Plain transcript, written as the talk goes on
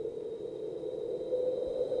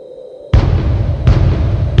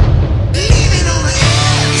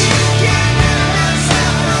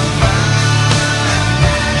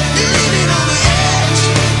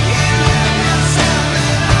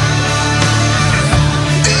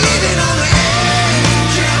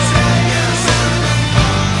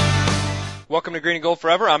Welcome to Green and Gold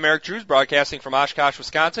Forever. I'm Eric Drews, broadcasting from Oshkosh,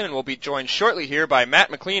 Wisconsin, and we'll be joined shortly here by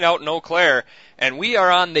Matt McLean out in Eau Claire. And we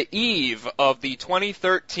are on the eve of the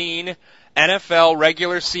 2013 NFL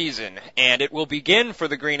regular season, and it will begin for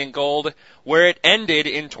the Green and Gold where it ended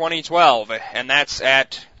in 2012, and that's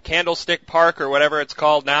at Candlestick Park or whatever it's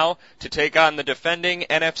called now to take on the defending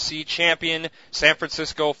NFC champion San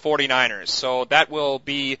Francisco 49ers. So that will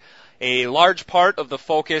be a large part of the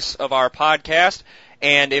focus of our podcast.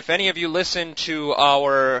 And if any of you listen to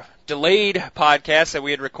our delayed podcast that we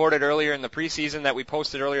had recorded earlier in the preseason that we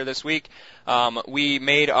posted earlier this week, we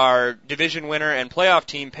made our division winner and playoff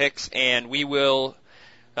team picks, and we will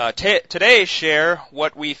today share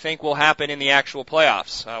what we think will happen in the actual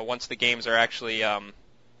playoffs once the games are actually,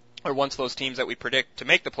 or once those teams that we predict to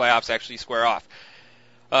make the playoffs actually square off.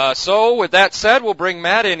 So with that said, we'll bring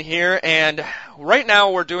Matt in here, and right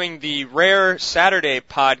now we're doing the Rare Saturday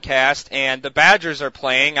podcast, and the Badgers are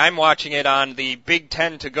playing. I'm watching it on the Big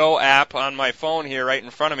Ten To Go app on my phone here right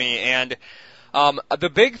in front of me, and the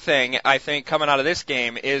big thing, I think, coming out of this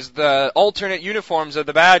game is the alternate uniforms of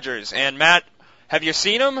the Badgers. And Matt, have you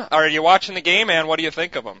seen them? Are you watching the game, and what do you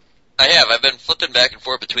think of them? I have. I've been flipping back and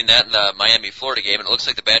forth between that and the Miami-Florida game, and it looks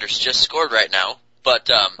like the Badgers just scored right now.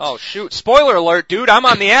 But oh shoot! Spoiler alert, dude! I'm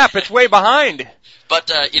on the app. It's way behind.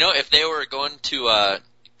 But if they were going to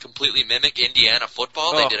completely mimic Indiana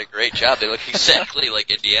football, they did a great job. They look exactly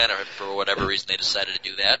like Indiana. For whatever reason, they decided to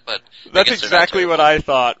do that. But that's exactly what I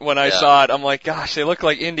thought when I saw it. I'm like, gosh, they look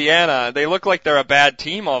like Indiana. They look like they're a bad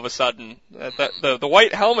team all of a sudden. The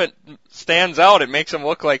white helmet stands out. It makes them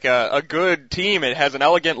look like a good team. It has an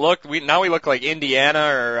elegant look. Now we look like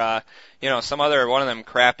Indiana or some other one of them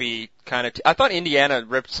crappy kind of. I thought Indiana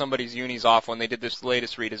ripped somebody's unis off when they did this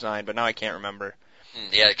latest redesign, but now I can't remember.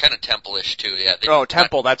 Yeah, kind of Temple-ish too. Yeah.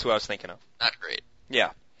 Temple. That's who I was thinking of. Not great. Yeah.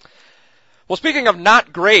 Well, speaking of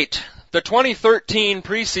not great, the 2013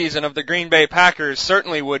 preseason of the Green Bay Packers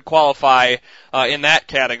certainly would qualify in that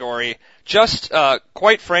category. Just,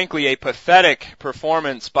 quite frankly, a pathetic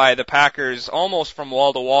performance by the Packers, almost from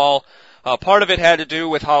wall to wall. Part of it had to do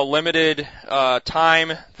with how limited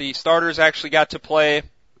time the starters actually got to play.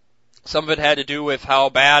 Some of it had to do with how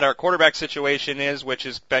bad our quarterback situation is, which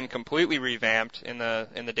has been completely revamped in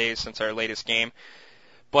the days since our latest game.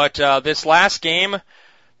 But this last game,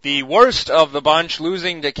 the worst of the bunch,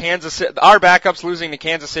 losing to Kansas City, our backups losing to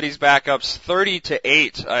Kansas City's backups,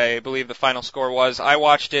 30-8, I believe the final score was. I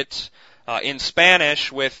watched it in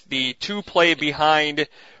Spanish with the 2-play behind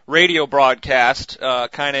radio broadcast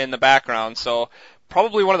kind of in the background. So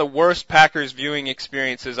probably one of the worst Packers viewing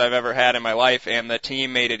experiences I've ever had in my life, and the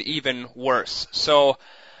team made it even worse. So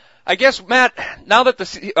I guess, Matt, now that the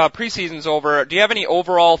preseason's over, do you have any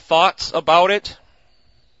overall thoughts about it?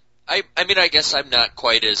 I mean, I guess I'm not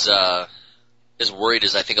quite as worried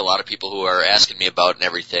as I think a lot of people who are asking me about and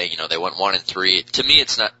everything. They went 1-3. To me,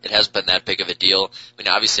 it hasn't been that big of a deal. I mean,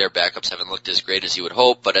 obviously our backups haven't looked as great as you would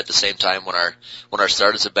hope, but at the same time, when our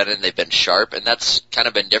starters have been in, they've been sharp, and that's kind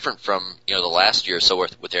of been different from, the last year or so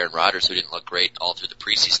with Aaron Rodgers, who didn't look great all through the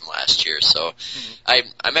preseason last year. So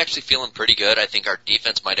I'm actually feeling pretty good. I think our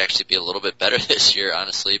defense might actually be a little bit better this year,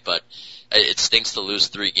 honestly, but it stinks to lose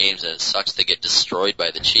 3 games, and it sucks to get destroyed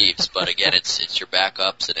by the Chiefs. But again, it's your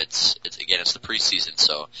backups, and it's the preseason.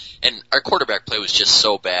 So, and our quarterback play was just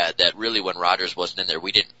so bad that really when Rodgers wasn't in there,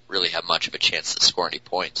 we didn't really have much of a chance to score any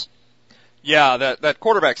points. Yeah, that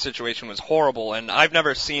quarterback situation was horrible, and I've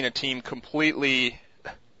never seen a team completely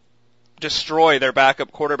destroy their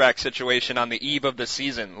backup quarterback situation on the eve of the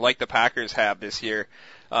season like the Packers have this year.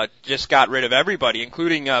 Just got rid of everybody,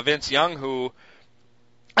 including Vince Young, who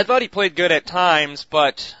I thought he played good at times,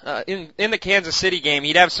 but in the Kansas City game,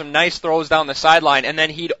 he'd have some nice throws down the sideline, and then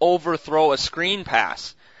he'd overthrow a screen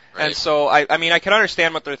pass. Right. And so, I mean, I can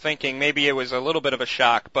understand what they're thinking. Maybe it was a little bit of a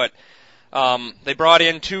shock, but they brought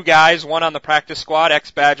in 2 guys, one on the practice squad,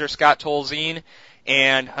 ex-Badger Scott Tolzien,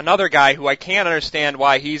 and another guy who I can't understand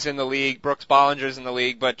why he's in the league. Brooks Bollinger's in the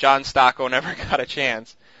league, but John Stocco never got a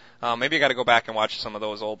chance. Maybe I got to go back and watch some of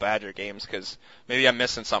those old Badger games because maybe I'm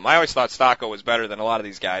missing something. I always thought Stocco was better than a lot of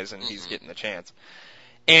these guys, and he's getting the chance.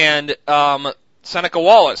 And Seneca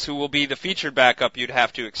Wallace, who will be the featured backup you'd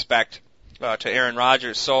have to expect to Aaron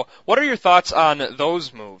Rodgers. So what are your thoughts on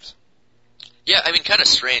those moves? Yeah, I mean, kind of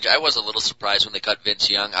strange. I was a little surprised when they cut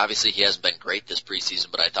Vince Young. Obviously, he hasn't been great this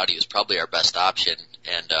preseason, but I thought he was probably our best option.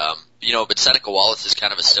 And, but Seneca Wallace is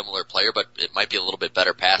kind of a similar player, but it might be a little bit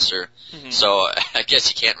better passer. Mm-hmm. So I guess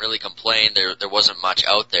you can't really complain. There wasn't much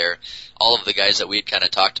out there. All of the guys that we had kind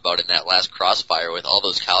of talked about in that last crossfire with all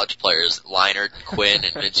those college players, Leinart, Quinn,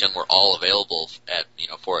 and Vince Young were all available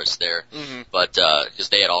for us there. Mm-hmm. But, cause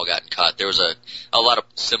they had all gotten cut. There was a lot of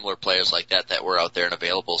similar players like that were out there and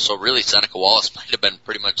available. So really Seneca Wallace might have been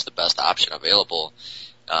pretty much the best option available.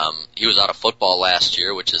 He was out of football last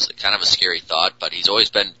year, which is kind of a scary thought, but he's always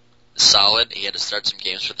been solid. He had to start some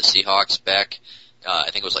games for the Seahawks back, I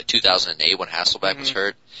think it was like 2008 when Hasselbeck was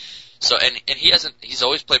hurt. So, and he's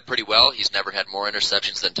always played pretty well. He's never had more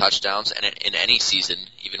interceptions than touchdowns, and in any season,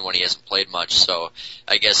 even when he hasn't played much. So,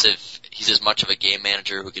 I guess if he's as much of a game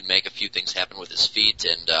manager who can make a few things happen with his feet,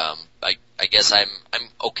 and, I guess I'm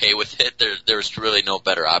okay with it. There's really no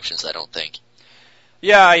better options, I don't think.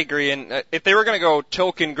 Yeah, I agree. And if they were going to go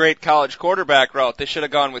token great college quarterback route, they should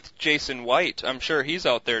have gone with Jason White. I'm sure he's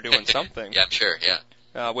out there doing something. Yeah, I'm sure.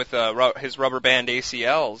 Yeah. With his rubber band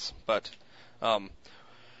ACLs, but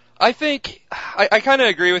I think I kind of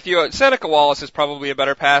agree with you. Seneca Wallace is probably a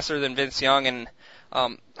better passer than Vince Young, and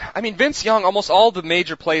Vince Young, almost all the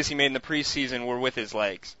major plays he made in the preseason were with his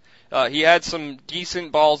legs. He had some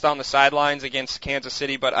decent balls down the sidelines against Kansas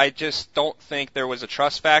City, but I just don't think there was a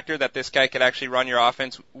trust factor that this guy could actually run your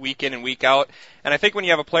offense week in and week out. And I think when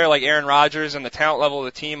you have a player like Aaron Rodgers and the talent level of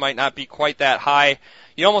the team might not be quite that high,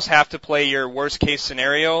 you almost have to play your worst case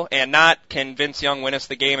scenario, and not can Vince Young win us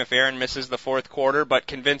the game if Aaron misses the fourth quarter, but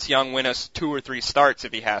can Vince Young win us 2 or 3 starts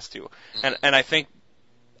if he has to. And I think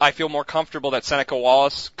I feel more comfortable that Seneca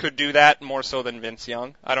Wallace could do that more so than Vince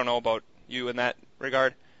Young. I don't know about you in that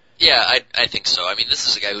regard. Yeah, I think so. I mean, this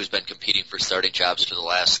is a guy who's been competing for starting jobs for the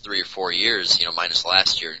last 3 or 4 years, minus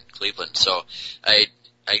last year in Cleveland. So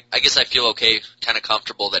I guess I feel okay, kind of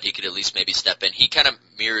comfortable that he could at least maybe step in. He kind of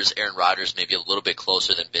mirrors Aaron Rodgers maybe a little bit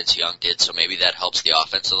closer than Vince Young did, so maybe that helps the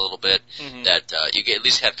offense a little bit, that you can at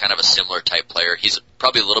least have kind of a similar type player. He's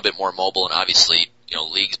probably a little bit more mobile and obviously,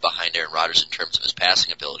 leagues behind Aaron Rodgers in terms of his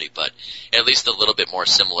passing ability, but at least a little bit more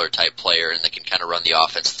similar type player, and that can kind of run the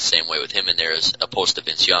offense the same way with him in there as opposed to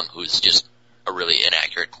Vince Young, who's just a really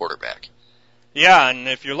inaccurate quarterback. Yeah, and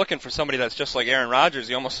if you're looking for somebody that's just like Aaron Rodgers,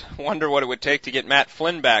 you almost wonder what it would take to get Matt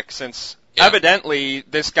Flynn back, since evidently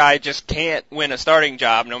this guy just can't win a starting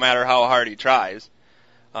job no matter how hard he tries.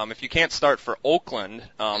 If you can't start for Oakland,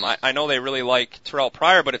 I know they really like Terrell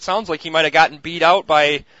Pryor, but it sounds like he might have gotten beat out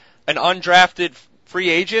by an undrafted free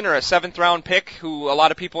agent or a 7th-round pick who a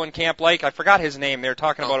lot of people in camp like. I forgot his name. They were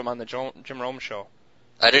talking about him on the Jim Rome show.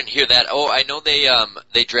 I didn't hear that. Oh, I know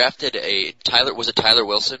they drafted Tyler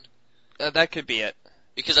Wilson? That could be it.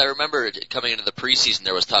 Because I remember coming into the preseason,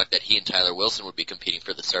 there was talk that he and Tyler Wilson would be competing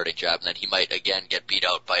for the starting job, and that he might again get beat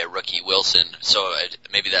out by a rookie Wilson. So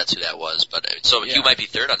maybe that's who that was. But he might be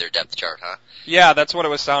third on their depth chart, huh? Yeah, that's what it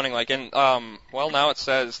was sounding like. And now it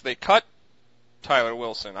says they cut Tyler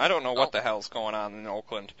Wilson. I don't know what the hell's going on in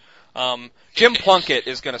Oakland. Jim Plunkett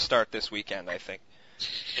is going to start this weekend, I think.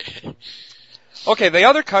 Okay, the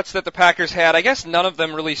other cuts that the Packers had, I guess none of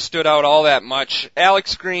them really stood out all that much.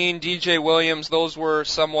 Alex Green, DJ Williams, those were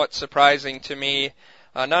somewhat surprising to me.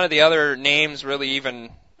 None of the other names really even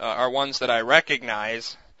are ones that I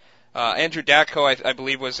recognize. Andrew Dacko, I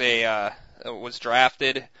believe, was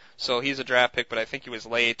drafted, so he's a draft pick, but I think he was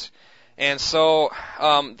late. And so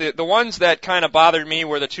the ones that kind of bothered me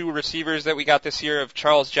were the 2 receivers that we got this year of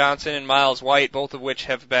Charles Johnson and Miles White, both of which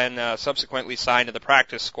have been subsequently signed to the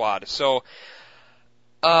practice squad. So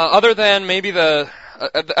other than maybe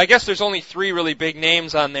I guess there's only 3 really big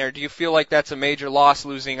names on there. Do you feel like that's a major loss,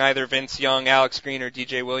 losing either Vince Young, Alex Green, or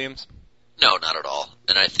DJ Williams? No, not at all.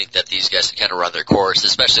 And I think that these guys can kind of run their course,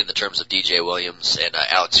 especially in the terms of DJ Williams and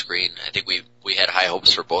Alex Green. I think we had high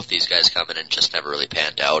hopes for both these guys coming and just never really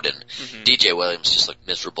panned out. And DJ Williams just looked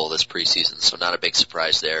miserable this preseason, so not a big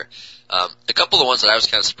surprise there. A couple of ones that I was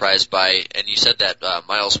kind of surprised by, and you said that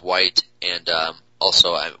Miles White and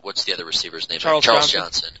also, what's the other receiver's name? Charles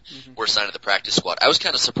Johnson. Were signed to the practice squad. I was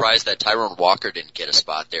kind of surprised that Tyrone Walker didn't get a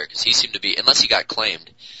spot there, because he seemed to be, unless he got claimed,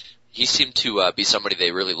 he seemed to be somebody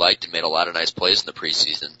they really liked and made a lot of nice plays in the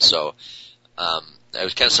preseason. So I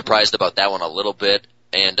was kind of surprised about that one a little bit.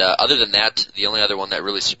 And other than that, the only other one that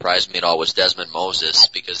really surprised me at all was Desmond Moses,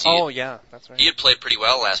 because that's right. He had played pretty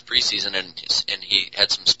well last preseason, and he had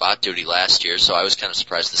some spot duty last year, so I was kind of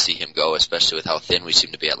surprised to see him go, especially with how thin we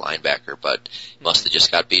seem to be at linebacker, but must have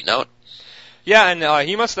just got beaten out. Yeah, and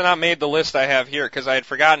he must have not made the list I have here, because I had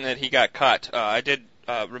forgotten that he got cut. I did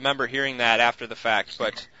remember hearing that after the fact,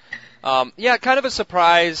 but Yeah, kind of a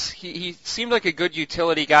surprise. He seemed like a good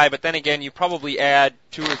utility guy, but then again, you probably add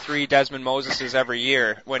 2 or 3 Desmond Moseses every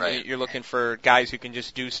year when Right. you're looking for guys who can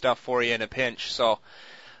just do stuff for you in a pinch. So,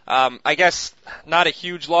 I guess not a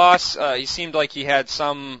huge loss. He seemed like he had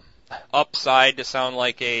some upside to sound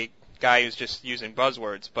like a guy who's just using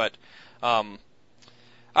buzzwords, but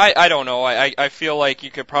I don't know. I feel like you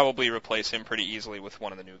could probably replace him pretty easily with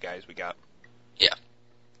one of the new guys we got. Yeah.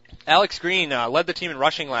 Alex Green led the team in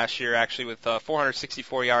rushing last year, actually, with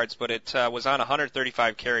 464 yards, but it was on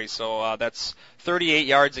 135 carries, so that's 38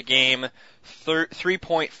 yards a game,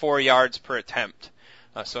 3.4 yards per attempt.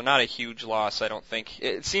 So not a huge loss, I don't think.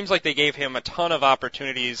 It seems like they gave him a ton of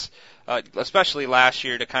opportunities, especially last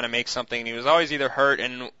year, to kind of make something. And he was always either hurt,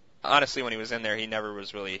 and honestly, when he was in there, he never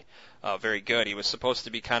was really very good. He was supposed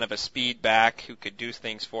to be kind of a speed back who could do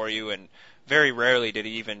things for you, and very rarely did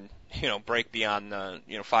he even, break beyond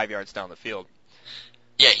 5 yards down the field.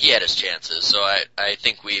 Yeah, he had his chances. So I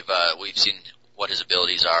think we've seen what his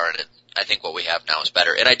abilities are, and I think what we have now is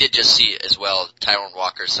better. And I did just see as well Tyrone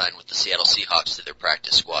Walker signed with the Seattle Seahawks to their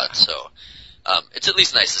practice squad. So it's at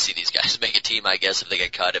least nice to see these guys make a team, I guess, if they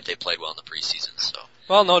get cut, if they played well in the preseason. So.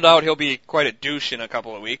 Well, no doubt he'll be quite a douche in a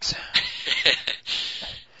couple of weeks.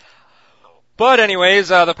 But anyways,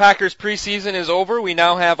 the Packers preseason is over. We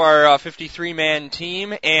now have our 53-man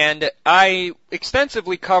team, and I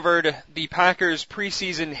extensively covered the Packers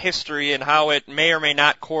preseason history and how it may or may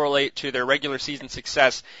not correlate to their regular season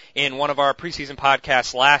success in one of our preseason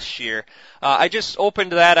podcasts last year. I just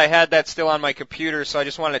opened that. I had that still on my computer, so I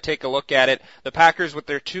just wanted to take a look at it. The Packers, with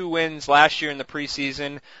their 2 wins last year in the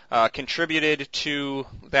preseason, contributed to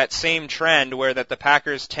that same trend where that the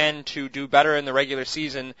Packers tend to do better in the regular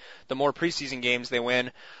season the more preseason games they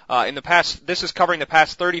win. In the past, this is covering the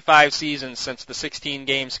past 35 seasons since the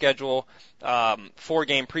 16-game schedule,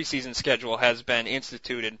 4-game preseason schedule has been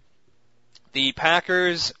instituted. The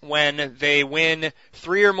Packers, when they win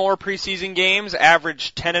 3 or more preseason games,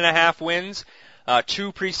 average 10.5 wins,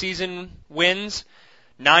 2 preseason wins,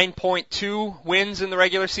 9.2 wins in the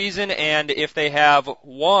regular season, and if they have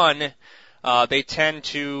 1, they tend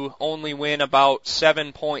to only win about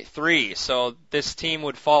 7.3. So this team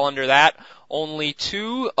would fall under that. Only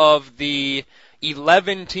 2 of the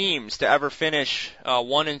 11 teams to ever finish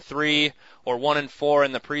 1-3 or 1-4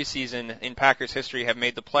 in the preseason in Packers history have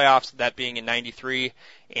made the playoffs, that being in 93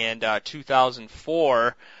 and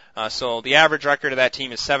 2004. So the average record of that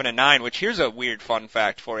team is 7-9, which here's a weird fun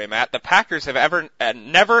fact for you, Matt. The Packers have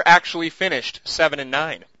never actually finished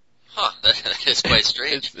 7-9. Huh, that is quite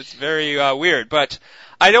strange. It's very weird, but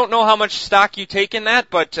I don't know how much stock you take in that,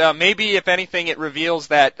 but maybe if anything it reveals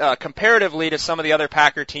that comparatively to some of the other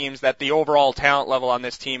Packer teams that the overall talent level on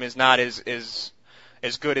this team is not as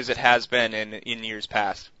good as it has been in years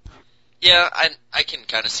past. Yeah, I can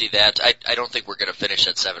kind of see that. I don't think we're going to finish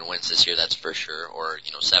at 7 wins this year, that's for sure, or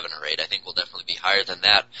 7 or 8. I think we'll definitely be higher than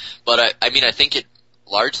that. But I think it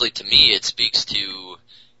largely, to me, it speaks to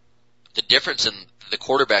the difference in the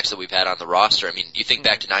quarterbacks that we've had on the roster. I mean, you think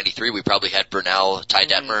back to 93, we probably had Burnell, Ty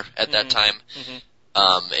Detmer at that time.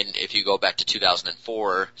 And if you go back to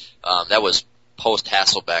 2004, that was post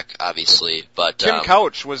Hasselbeck, obviously. But Tim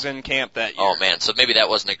Couch was in camp that year. Oh man, so maybe that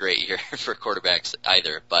wasn't a great year for quarterbacks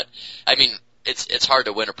either. But I mean, it's hard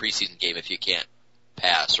to win a preseason game if you can't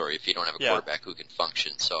pass or if you don't have a quarterback who can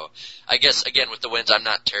function. So I guess again with the wins, I'm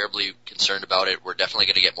not terribly concerned about it. We're definitely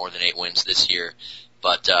going to get more than 8 wins this year.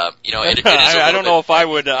 But it is. I don't know if I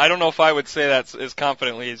would. I don't know if I would say that as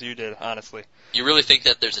confidently as you did. Honestly, you really think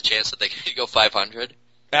that there's a chance that they could go 500?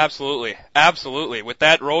 Absolutely, absolutely. With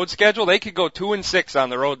that road schedule, they could go 2-6 on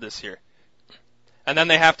the road this year, and then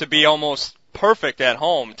they have to be almost perfect at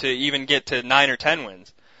home to even get to 9 or 10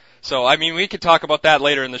 wins. So, I mean, we could talk about that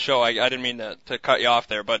later in the show. I didn't mean to cut you off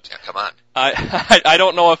there, but yeah, come on. I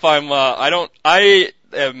don't know if I'm. I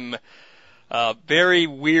am. Very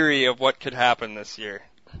weary of what could happen this year.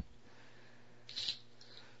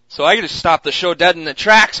 So I could just stop the show dead in the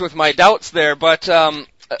tracks with my doubts there, but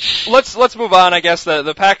let's move on. I guess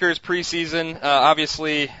the Packers preseason,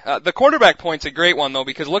 obviously, the quarterback point's a great one though,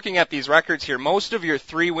 because looking at these records here, most of your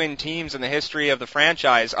 3-win teams in the history of the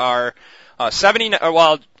franchise are all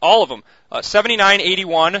of them.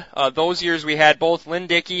 79-81. Those years we had both Lynn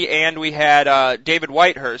Dickey and we had David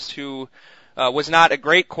Whitehurst, who was not a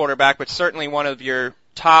great quarterback, but certainly one of your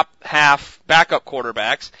top half backup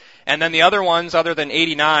quarterbacks. And then the other ones, other than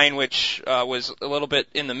 89, which was a little bit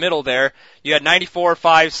in the middle there, you had 94,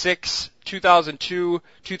 5, 6, 2002,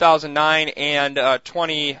 2009, and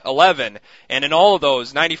 2011. And in all of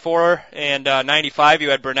those, 94 and 95,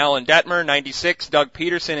 you had Burnell and Detmer. 96, Doug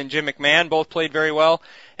Peterson and Jim McMahon both played very well.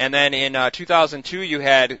 And then in 2002, you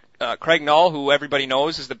had Craig Null, who everybody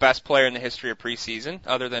knows is the best player in the history of preseason,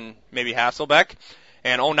 other than maybe Hasselbeck.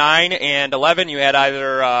 And 09 and 11, you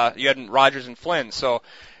had you had Rodgers and Flynn. So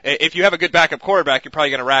if you have a good backup quarterback, you're probably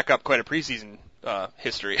going to rack up quite a preseason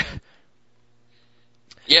history.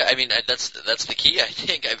 Yeah, I mean, that's the key, I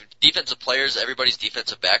think. Defensive players, everybody's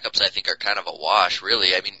defensive backups, I think, are kind of a wash,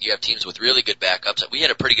 really. I mean, you have teams with really good backups. We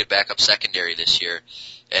had a pretty good backup secondary this year.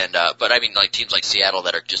 And, but I mean, like teams like Seattle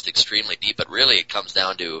that are just extremely deep, but really it comes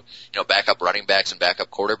down to, backup running backs and backup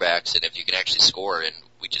quarterbacks, and if you can actually score, and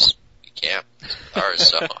we can't. Ours,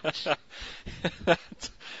 so.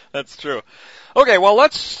 That's true. Okay, well,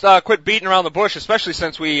 let's quit beating around the bush, especially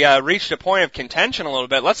since we reached a point of contention a little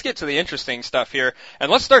bit. Let's get to the interesting stuff here, and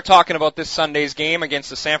let's start talking about this Sunday's game against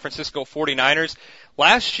the San Francisco 49ers.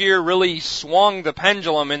 Last year really swung the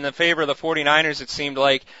pendulum in the favor of the 49ers, it seemed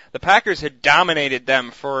like. The Packers had dominated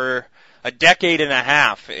them for a decade and a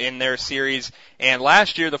half in their series, and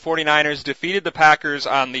last year the 49ers defeated the Packers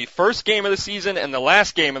on the first game of the season and the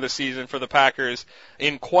last game of the season for the Packers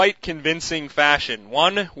in quite convincing fashion.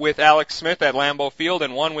 One with Alex Smith at Lambeau Field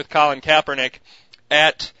and one with Colin Kaepernick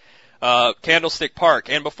at Candlestick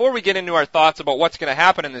Park. And before we get into our thoughts about what's going to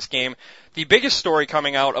happen in this game, the biggest story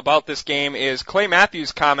coming out about this game is Clay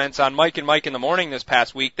Matthews' comments on Mike and Mike in the Morning this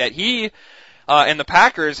past week that he and the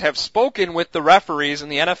Packers have spoken with the referees in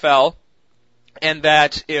the NFL, and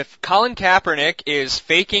that if Colin Kaepernick is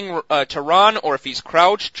faking to run, or if he's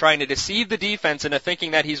crouched trying to deceive the defense into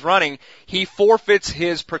thinking that he's running, he forfeits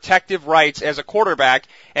his protective rights as a quarterback,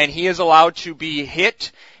 and he is allowed to be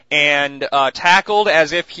hit and tackled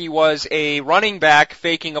as if he was a running back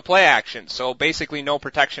faking a play action. So basically no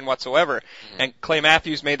protection whatsoever. Mm-hmm. And Clay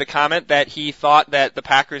Matthews made the comment that he thought that the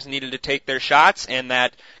Packers needed to take their shots and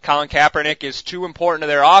that Colin Kaepernick is too important to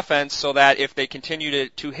their offense so that if they continue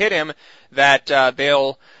to hit him, that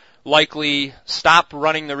they'll likely stop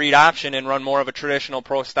running the read option and run more of a traditional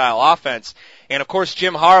pro-style offense. And of course,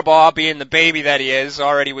 Jim Harbaugh, being the baby that he is,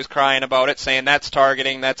 already was crying about it, saying that's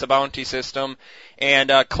targeting, that's a bounty system.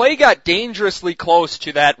 And Clay got dangerously close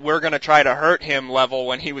to that we're going to try to hurt him level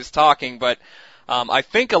when he was talking, but I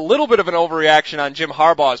think a little bit of an overreaction on Jim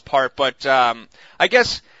Harbaugh's part. But I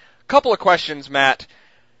guess a couple of questions, Matt.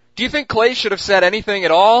 Do you think Clay should have said anything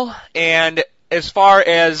at all? And as far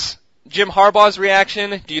as Jim Harbaugh's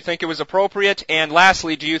reaction, do you think it was appropriate? And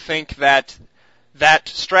lastly, do you think that that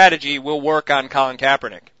strategy will work on Colin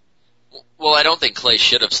Kaepernick? Well, I don't think Clay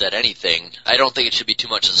should have said anything. I don't think it should be too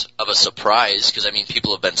much of a surprise because, I mean,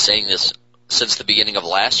 people have been saying this since the beginning of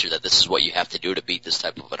last year that this is what you have to do to beat this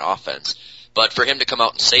type of an offense. But for him to come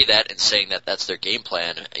out and say that and saying that that's their game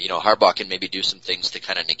plan, Harbaugh can maybe do some things to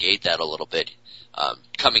kind of negate that a little bit.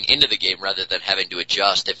 Coming into the game rather than having to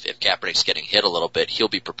adjust if Kaepernick's getting hit a little bit, he'll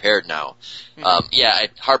be prepared now.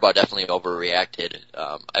 Harbaugh definitely overreacted.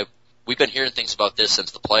 We've been hearing things about this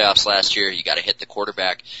since the playoffs last year. You got to hit the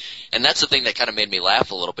quarterback, and that's the thing that kind of made me laugh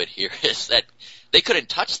a little bit here is that they couldn't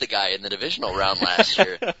touch the guy in the divisional round last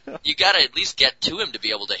year. You got to at least get to him to be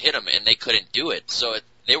able to hit him, and they couldn't do it. So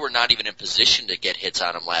they were not even in position to get hits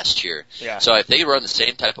on him last year. Yeah. So if they run the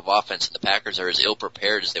same type of offense and the Packers are as ill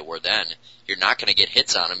prepared as they were then, you're not going to get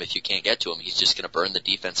hits on him if you can't get to him. He's just going to burn the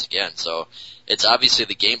defense again. So it's obviously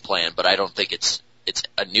the game plan, but I don't think it's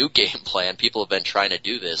a new game plan. People have been trying to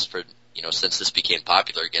do this for since this became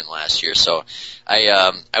popular again last year. So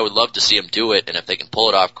I would love to see them do it, and if they can pull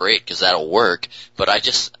it off, great, because that'll work. But I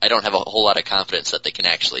don't have a whole lot of confidence that they can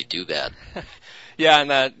actually do that. Yeah,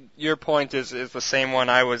 and your point is the same one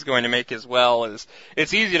I was going to make as well. Is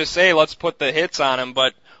it's easy to say let's put the hits on him,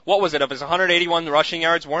 but what was it? Of his 181 rushing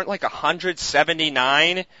yards, weren't like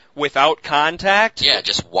 179 without contact? Yeah,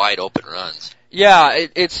 just wide open runs. Yeah,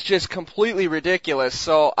 it's just completely ridiculous.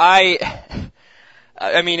 So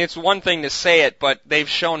I mean, it's one thing to say it, but they've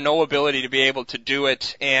shown no ability to be able to do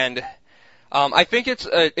it, and I think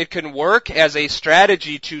it can work as a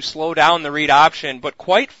strategy to slow down the read option, but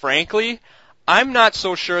quite frankly, I'm not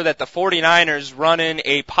so sure that the 49ers running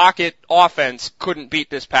a pocket offense couldn't beat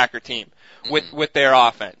this Packer team with their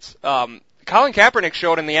offense. Colin Kaepernick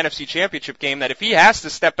showed in the NFC Championship game that if he has to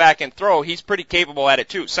step back and throw, he's pretty capable at it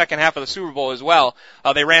too. Second half of the Super Bowl as well.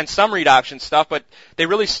 They ran some read option stuff, but they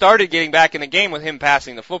really started getting back in the game with him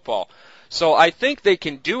passing the football. So I think they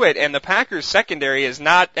can do it, and the Packers secondary is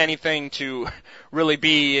not anything to really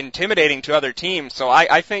be intimidating to other teams. So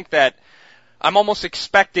I think that I'm almost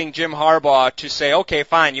expecting Jim Harbaugh to say, okay,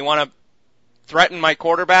 fine, you want to threaten my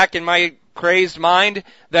quarterback in my crazed mind,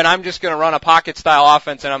 then I'm just going to run a pocket-style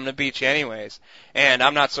offense and I'm going to beat you anyways. And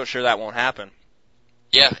I'm not so sure that won't happen.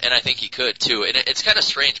 Yeah, and I think he could, too. And it's kind of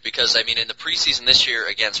strange because, I mean, in the preseason this year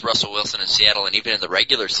against Russell Wilson in Seattle and even in the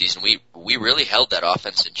regular season, we we really held that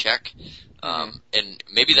offense in check. And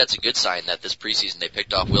maybe that's a good sign that this preseason they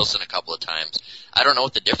picked off Wilson a couple of times. I don't know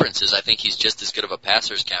what the difference is. I think he's just as good of a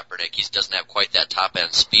passer as Kaepernick. He doesn't have quite that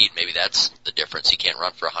top-end speed. Maybe that's the difference. He can't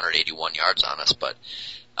run for 181 yards on us. But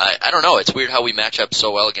I don't know. It's weird how we match up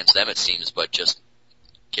so well against them, it seems, but just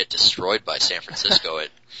get destroyed by San Francisco.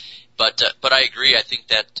 But I agree. I think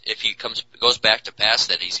that if he goes back to pass,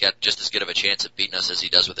 that he's got just as good of a chance of beating us as he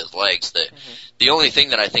does with his legs. The only thing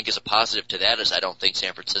that I think is a positive to that is I don't think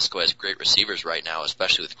San Francisco has great receivers right now,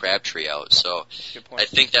 especially with Crabtree out. So I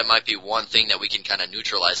think that might be one thing that we can kind of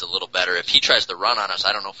neutralize a little better. If he tries to run on us,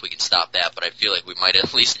 I don't know if we can stop that, but I feel like we might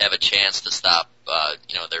at least have a chance to stop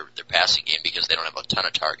their passing game because they don't have a ton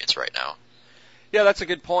of targets right now. Yeah, that's a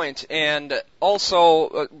good point. And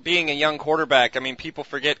also, being a young quarterback, I mean, people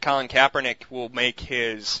forget Colin Kaepernick will make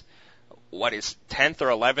his 10th or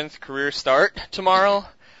 11th career start tomorrow.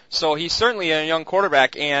 So he's certainly a young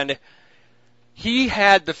quarterback, and he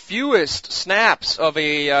had the fewest snaps of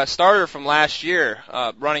a starter from last year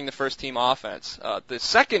running the first-team offense. The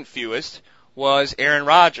second fewest was Aaron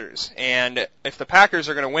Rodgers. And if the Packers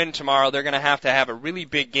are going to win tomorrow, they're going to have a really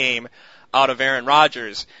big game out of Aaron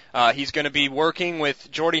Rodgers. He's going to be working with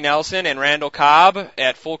Jordy Nelson and Randall Cobb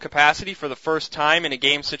at full capacity for the first time in a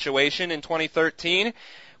game situation in 2013.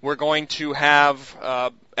 We're going to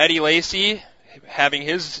have Eddie Lacy having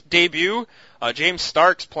his debut. James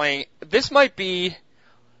Starks playing.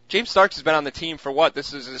 James Starks has been on the team for what?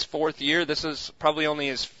 This is his fourth year. This is probably only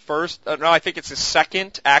his first. I think it's his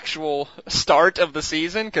second actual start of the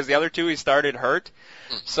season because the other two he started hurt.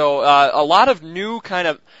 So a lot of new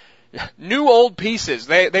old pieces.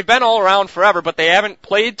 They've been all around forever, but they haven't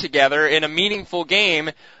played together in a meaningful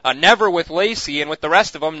game, never with Lacy, and with the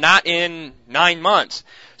rest of them, not in 9 months.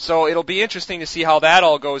 So it'll be interesting to see how that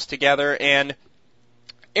all goes together. And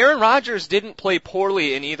Aaron Rodgers didn't play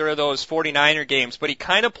poorly in either of those 49er games, but he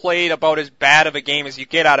kind of played about as bad of a game as you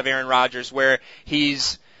get out of Aaron Rodgers, where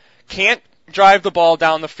he's can't drive the ball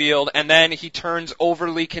down the field, and then he turns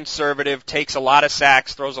overly conservative, takes a lot of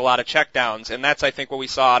sacks, throws a lot of checkdowns, and that's, I think, what we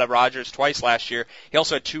saw out of Rodgers twice last year. He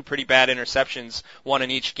also had 2 pretty bad interceptions, one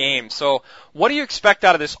in each game. So what do you expect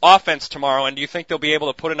out of this offense tomorrow, and do you think they'll be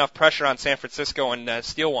able to put enough pressure on San Francisco and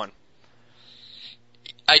steal one?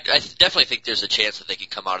 I definitely think there's a chance that they can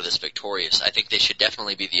come out of this victorious. I think they should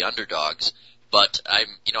definitely be the underdogs, but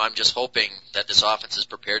I'm just hoping that this offense is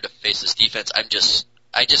prepared to face this defense. I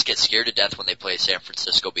just get scared to death when they play San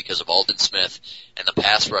Francisco because of Aldon Smith and the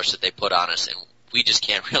pass rush that they put on us, and we just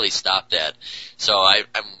can't really stop that. So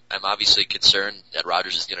I'm obviously concerned that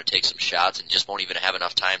Rodgers is going to take some shots and just won't even have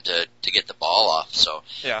enough time to get the ball off. So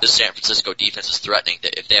The San Francisco defense is threatening.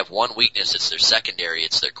 If they have one weakness, it's their secondary,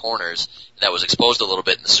 it's their corners. That was exposed a little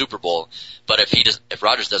bit in the Super Bowl. But if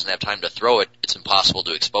Rodgers doesn't have time to throw it, it's impossible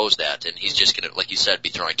to expose that. And he's just going to, like you said, be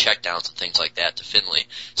throwing checkdowns and things like that to Finley.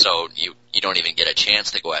 So you don't even get a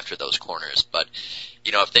chance to go after those corners. But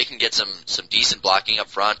if they can get some decent blocking up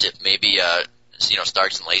front, if maybe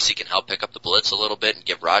Starks and Lacy can help pick up the blitz a little bit and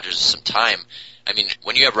give Rodgers some time. I mean,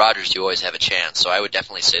 when you have Rodgers, you always have a chance. So I would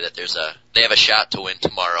definitely say that they have a shot to win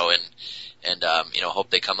tomorrow, and hope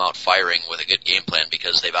they come out firing with a good game plan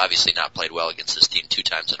because they've obviously not played well against this team 2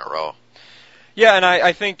 times in a row. Yeah, and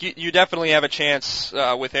I think you definitely have a chance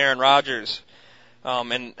with Aaron Rodgers,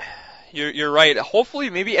 and you're right. Hopefully,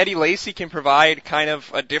 maybe Eddie Lacy can provide kind of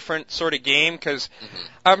a different sort of game because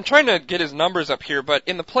I'm trying to get his numbers up here. But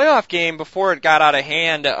in the playoff game, before it got out of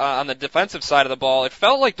hand on the defensive side of the ball, it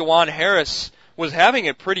felt like DeJuan Harris was having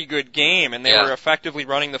a pretty good game, and they were effectively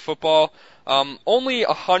running the football. Only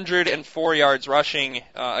 104 yards rushing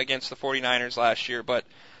against the 49ers last year, but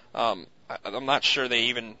I'm not sure they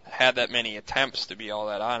even had that many attempts, to be all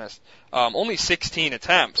that honest. Only 16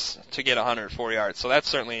 attempts to get 104 yards, so that's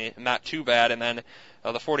certainly not too bad. And then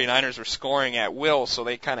the 49ers were scoring at will, so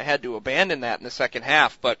they kind of had to abandon that in the second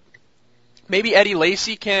half. But maybe Eddie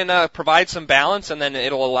Lacy can provide some balance, and then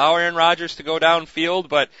it'll allow Aaron Rodgers to go downfield.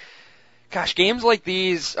 But, gosh, games like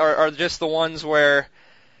these are just the ones where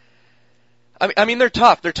I mean, they're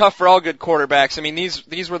tough. They're tough for all good quarterbacks. I mean,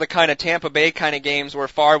 these were the kind of Tampa Bay kind of games where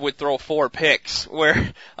Favre would throw 4 picks,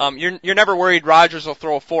 where you're never worried Rodgers will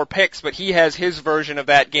throw 4 picks, but he has his version of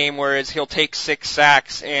that game, whereas he'll take 6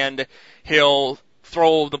 sacks and he'll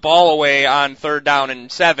throw the ball away on 3rd down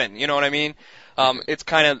and 7. You know what I mean? It's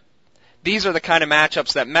kind of these are the kind of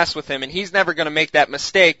matchups that mess with him, and he's never going to make that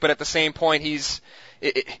mistake. But at the same point,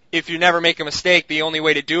 if you never make a mistake, the only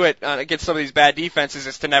way to do it against some of these bad defenses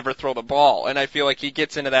is to never throw the ball. And I feel like he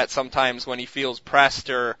gets into that sometimes when he feels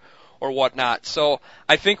pressed or whatnot. So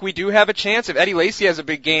I think we do have a chance. If Eddie Lacy has a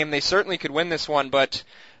big game, they certainly could win this one. But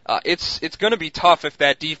it's going to be tough if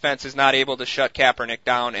that defense is not able to shut Kaepernick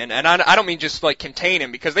down. And I don't mean just like contain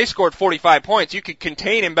him, because they scored 45 points. You could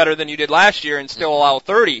contain him better than you did last year and still allow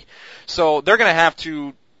 30. So they're going to have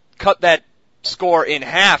to cut that score in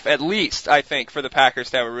half at least, I think, for the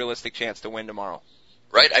Packers to have a realistic chance to win tomorrow.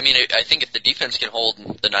 Right. I mean, I think if the defense can hold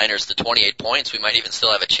the Niners to 28 points, we might even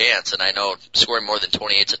still have a chance. And I know scoring more than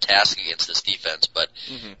 28 is a task against this defense, but,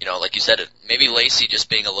 like you said, maybe Lacy just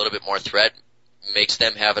being a little bit more threat makes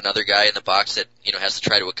them have another guy in the box that, has to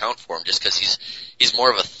try to account for him, just because he's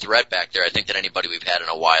more of a threat back there, I think, than anybody we've had in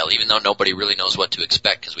a while, even though nobody really knows what to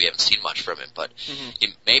expect because we haven't seen much from him. But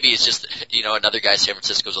maybe it's just, another guy San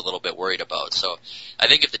Francisco's a little bit worried about. So I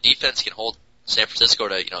think if the defense can hold San Francisco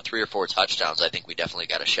to, 3 or 4 touchdowns, I think we definitely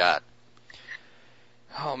got a shot.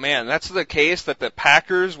 Oh man, that's the case that the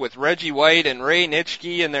Packers with Reggie White and Ray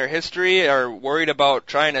Nitschke in their history are worried about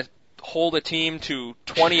trying to hold a team to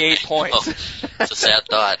 28 points. It's a sad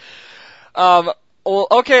thought. Well,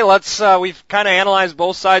 okay, we've kind of analyzed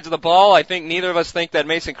both sides of the ball. I think neither of us think that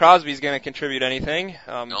Mason Crosby is going to contribute anything.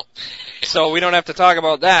 Nope. So we don't have to talk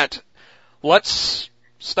about that. Let's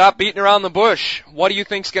stop beating around the bush. What do you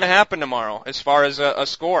think's going to happen tomorrow as far as a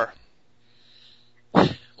score?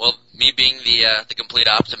 Well, me being the complete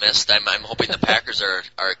optimist, I'm hoping the Packers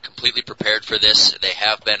are completely prepared for this. They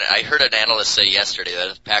have been. I heard an analyst say yesterday that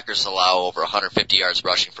if the Packers allow over 150 yards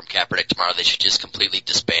rushing from Kaepernick tomorrow, they should just completely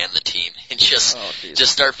disband the team and just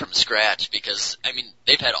start from scratch, because,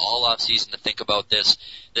 they've had all off season to think about this.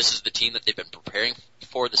 This is the team that they've been preparing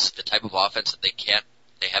for, the type of offense that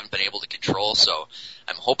they haven't been able to control. So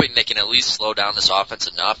I'm hoping they can at least slow down this offense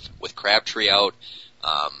enough with Crabtree out.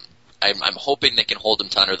 I'm hoping they can hold them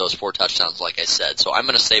to under those 4 touchdowns, like I said. So I'm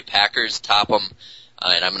going to say Packers top them,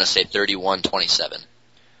 and I'm going to say 31-27.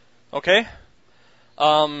 Okay.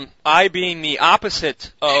 I being the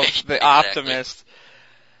opposite of the exactly. optimist,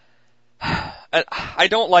 I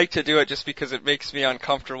don't like to do it just because it makes me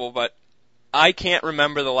uncomfortable, but I can't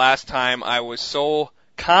remember the last time I was so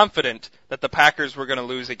confident that the Packers were going to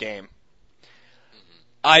lose a game.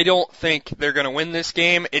 I don't think they're going to win this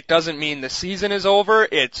game. It doesn't mean the season is over.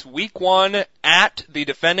 It's week 1 at the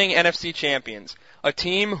defending NFC champions, a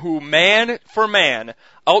team who man for man,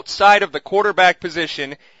 outside of the quarterback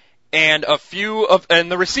position and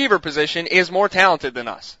and the receiver position, is more talented than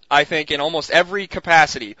us. I think in almost every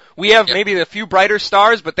capacity. We have maybe a few brighter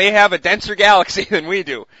stars, but they have a denser galaxy than we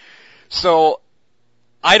do. So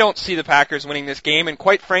I don't see the Packers winning this game, and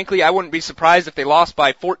quite frankly, I wouldn't be surprised if they lost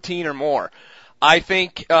by 14 or more. I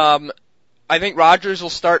think Rodgers will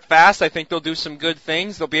start fast. I think they'll do some good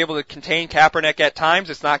things. They'll be able to contain Kaepernick at times.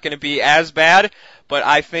 It's not going to be as bad, but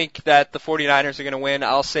I think that the 49ers are going to win.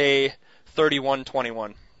 I'll say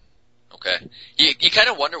 31-21. Okay. You kind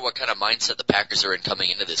of wonder what kind of mindset the Packers are in coming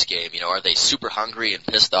into this game. Are they super hungry and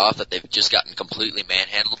pissed off that they've just gotten completely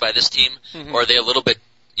manhandled by this team? Or are they a little bit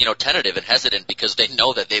tentative and hesitant because they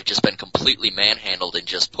know that they've just been completely manhandled and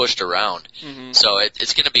just pushed around. So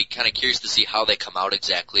it's going to be kind of curious to see how they come out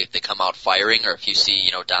exactly, if they come out firing, or if you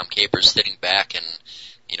see, Dom Capers sitting back and,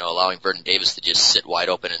 allowing Vernon Davis to just sit wide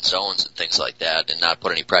open in zones and things like that and not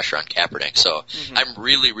put any pressure on Kaepernick. So I'm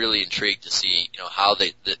really, really intrigued to see, how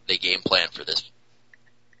they game plan for this.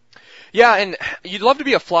 Yeah, and you'd love to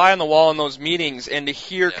be a fly on the wall in those meetings and to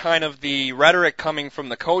hear kind of the rhetoric coming from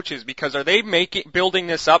the coaches, because are they building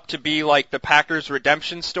this up to be like the Packers'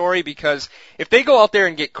 redemption story? Because if they go out there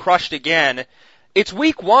and get crushed again, it's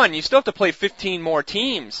week 1. You still have to play 15 more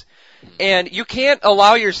teams. And you can't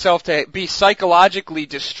allow yourself to be psychologically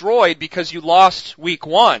destroyed because you lost week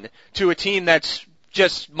 1 to a team that's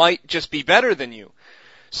might just be better than you.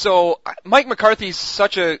 So Mike McCarthy's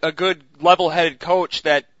such a good level-headed coach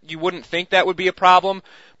that you wouldn't think that would be a problem,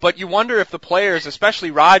 but you wonder if the players, especially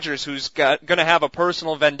Rodgers, who's going to have a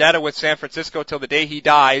personal vendetta with San Francisco till the day he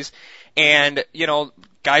dies, and,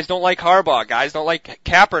 guys don't like Harbaugh, guys don't like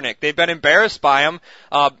Kaepernick. They've been embarrassed by him.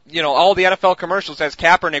 All the NFL commercials has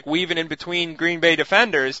Kaepernick weaving in between Green Bay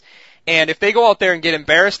defenders, and if they go out there and get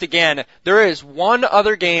embarrassed again, there is one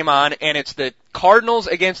other game on, and it's the Cardinals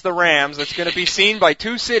against the Rams that's going to be seen by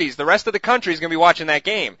 2 cities. The rest of the country is going to be watching that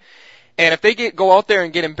game. And if they go out there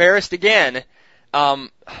and get embarrassed again, I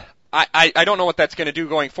don't know what that's going to do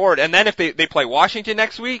going forward. And then if they play Washington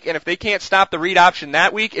next week, and if they can't stop the read option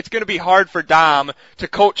that week, it's going to be hard for Dom to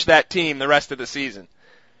coach that team the rest of the season.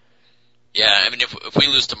 Yeah, if we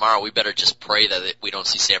lose tomorrow, we better just pray that we don't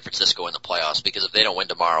see San Francisco in the playoffs, because if they don't win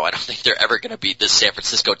tomorrow, I don't think they're ever going to beat this San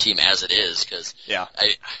Francisco team as it is, because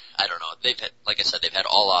I don't know. They've had, like I said, they've had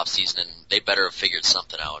all off season, and they better have figured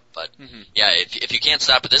something out. But if you can't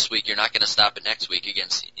stop it this week, you're not going to stop it next week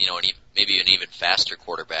against maybe an even faster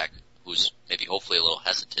quarterback who's maybe hopefully a little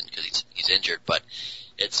hesitant because he's injured, but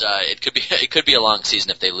it could be a long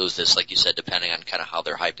season if they lose this, like you said, depending on kind of how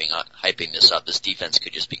they're hyping this up. This defense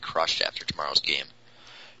could just be crushed after tomorrow's game.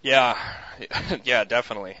 Yeah, yeah,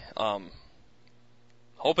 definitely.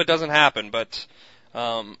 Hope it doesn't happen, but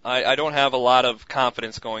I don't have a lot of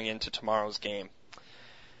confidence going into tomorrow's game.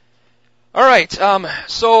 All right,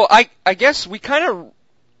 so I guess we kind of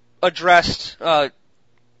addressed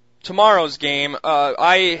tomorrow's game.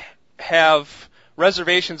 I have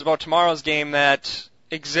reservations about tomorrow's game that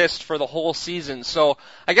exist for the whole season. So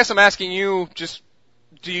I guess I'm asking you, just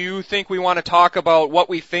do you think we want to talk about what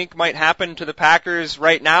we think might happen to the Packers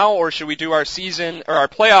right now, or should we do our season or our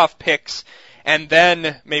playoff picks and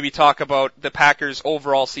then maybe talk about the Packers'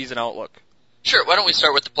 overall season outlook? Sure. Why don't we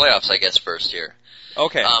start with the playoffs, I guess, first here.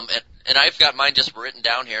 Okay. And I've got mine just written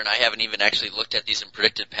down here, and I haven't even actually looked at these and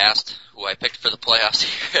predicted past who I picked for the playoffs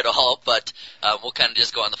here at all, but we'll kind of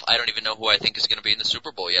just go on I don't even know who I think is going to be in the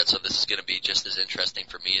Super Bowl yet, so this is going to be just as interesting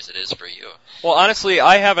for me as it is for you. Well, honestly,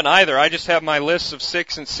 I haven't either. I just have my list of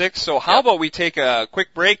 6 and 6, so how about we take a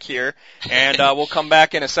quick break here, and we'll come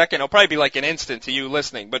back in a second. It'll probably be like an instant to you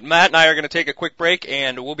listening, but Matt and I are going to take a quick break,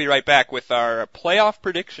 and we'll be right back with our playoff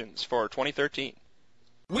predictions for 2013.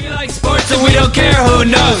 We like sports and we don't care who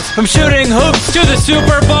knows. From shooting hoops to the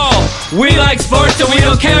Super Bowl. We like sports and we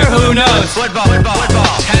don't care who knows. Football,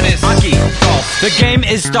 tennis, hockey, golf. The game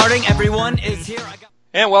is starting. Everyone is here.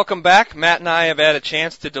 And welcome back. Matt and I have had a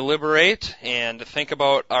chance to deliberate and think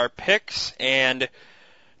about our picks, and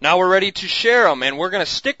now we're ready to share them. And we're going to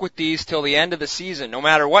stick with these till the end of the season, no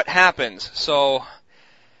matter what happens. So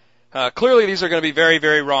clearly these are going to be very,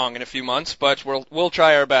 very wrong in a few months, but we'll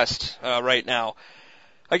try our best right now.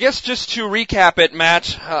 I guess just to recap it,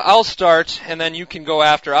 Matt, I'll start, and then you can go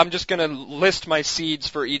after. I'm just going to list my seeds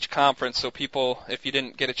for each conference, so people, if you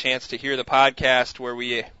didn't get a chance to hear the podcast where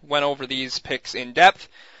we went over these picks in depth,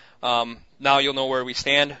 now you'll know where we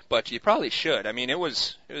stand, but you probably should. I mean, it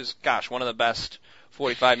was, one of the best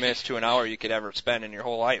 45 minutes to an hour you could ever spend in your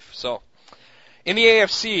whole life. So, in the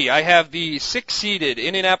AFC, I have the 6-seeded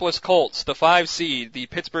Indianapolis Colts, the 5-seed, the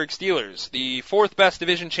Pittsburgh Steelers, the 4th best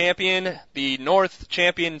division champion, the North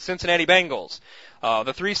champion Cincinnati Bengals.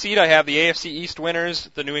 The 3-seed, I have the AFC East winners,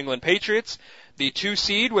 the New England Patriots. The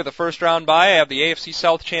 2-seed with a first-round bye, I have the AFC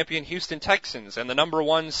South champion Houston Texans. And the number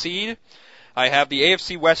 1 seed, I have the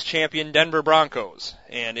AFC West champion Denver Broncos.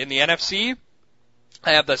 And in the NFC,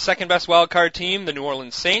 I have the 2nd best wildcard team, the New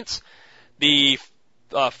Orleans Saints. The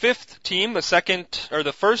 5th team,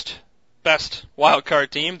 the first best wildcard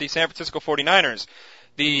team, the San Francisco 49ers.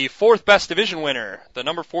 The 4th best division winner, the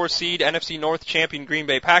number 4 seed NFC North champion Green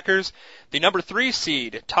Bay Packers. The number 3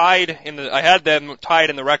 seed, I had them tied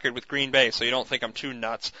in the record with Green Bay, so you don't think I'm too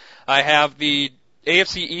nuts. I have the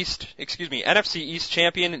NFC East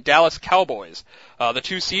champion Dallas Cowboys. The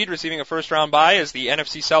 2 seed receiving a first round bye is the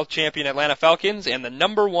NFC South champion Atlanta Falcons, and the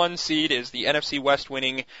number 1 seed is the NFC West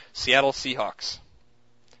winning Seattle Seahawks.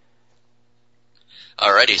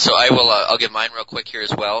 Alrighty, so I'll give mine real quick here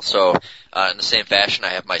as well. So, in the same fashion, I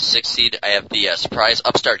have my 6th seed. I have the surprise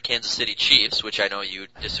upstart Kansas City Chiefs, which I know you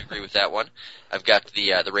disagree with that one. I've got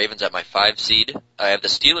the Ravens at my 5 seed. I have the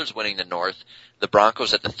Steelers winning the North, the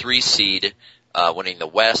Broncos at the 3 seed, winning the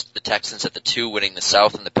West, the Texans at the 2 winning the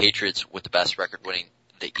South, and the Patriots with the best record winning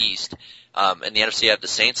the East. In the NFC, I have the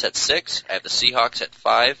Saints at 6. I have the Seahawks at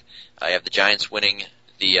 5. I have the Giants winning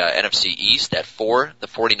the NFC East at 4, the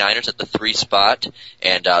 49ers at the 3 spot,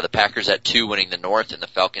 and the Packers at 2 winning the North, and the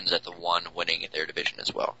Falcons at the 1 winning their division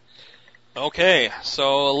as well. Okay,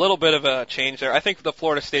 so a little bit of a change there. I think the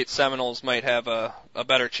Florida State Seminoles might have a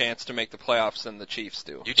better chance to make the playoffs than the Chiefs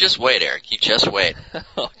do. You just wait, Eric. You just wait.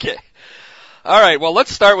 Okay. All right, well,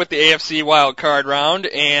 let's start with the AFC wild card round,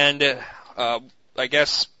 and I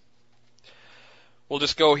guess we'll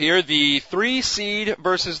just go here. The 3-seed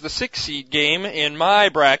versus the 6-seed game in my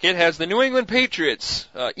bracket has the New England Patriots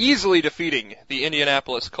easily defeating the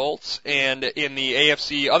Indianapolis Colts. And in the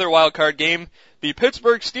AFC other wildcard game, the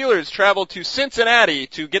Pittsburgh Steelers travel to Cincinnati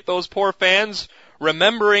to get those poor fans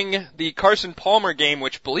remembering the Carson Palmer game,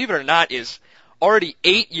 which, believe it or not, is already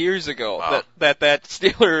 8 years ago. Wow. That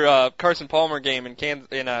Steeler Carson Palmer game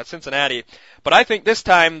in Cincinnati. But I think this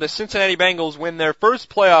time the Cincinnati Bengals win their first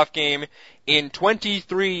playoff game in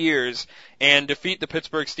 23 years and defeat the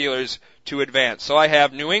Pittsburgh Steelers to advance. So I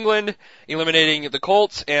have New England eliminating the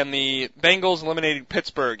Colts and the Bengals eliminating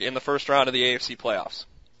Pittsburgh in the first round of the AFC playoffs.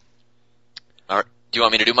 All right. Do you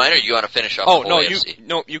want me to do mine, or do you want to finish off the whole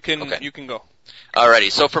AFC? You can go.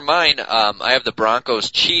 Alrighty. So for mine, I have the Broncos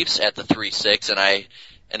Chiefs at the 3-6, and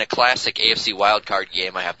in a classic AFC wildcard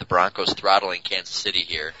game, I have the Broncos throttling Kansas City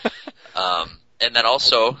here. and then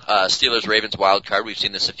also Steelers-Ravens wild card. We've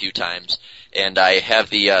seen this a few times, and I have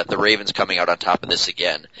the Ravens coming out on top of this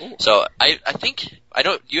again. Ooh. So I think I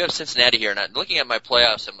don't. You have Cincinnati here, and I'm looking at my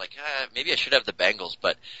playoffs. I'm like, maybe I should have the Bengals,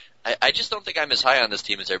 but I just don't think I'm as high on this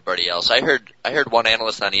team as everybody else. I heard one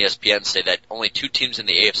analyst on ESPN say that only 2 teams in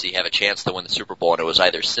the AFC have a chance to win the Super Bowl, and it was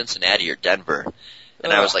either Cincinnati or Denver.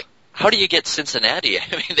 And I was like, how do you get Cincinnati? I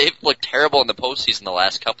mean, they've looked terrible in the postseason the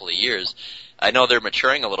last couple of years. I know they're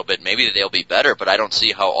maturing a little bit. Maybe they'll be better, but I don't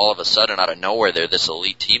see how all of a sudden, out of nowhere, they're this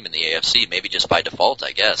elite team in the AFC. Maybe just by default,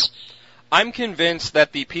 I guess. I'm convinced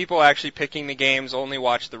that the people actually picking the games only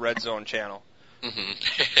watch the Red Zone channel. Mm-hmm.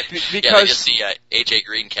 Because they just see A.J.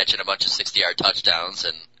 Green catching a bunch of 60-yard touchdowns,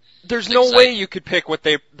 and there's no way you could pick what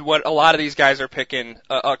a lot of these guys are picking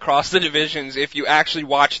across the divisions if you actually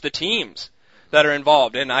watch the teams that are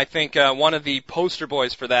involved. And I think one of the poster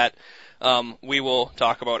boys for that we will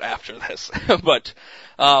talk about after this. But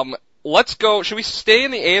let's go. Should we stay in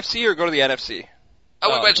the AFC or go to the NFC? We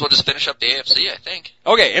might as well just finish up the AFC, I think.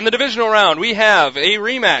 Okay, in the divisional round, we have a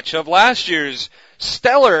rematch of last year's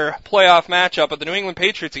stellar playoff matchup of the New England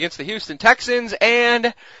Patriots against the Houston Texans,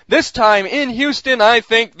 and this time in Houston, I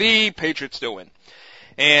think the Patriots still win.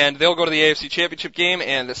 And they'll go to the AFC Championship game,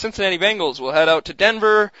 and the Cincinnati Bengals will head out to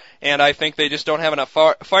Denver, and I think they just don't have enough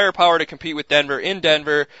firepower to compete with Denver in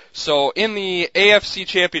Denver. So in the AFC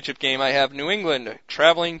Championship game, I have New England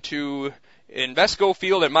traveling to Invesco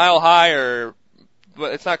Field at Mile High,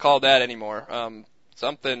 but it's not called that anymore.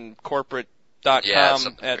 Something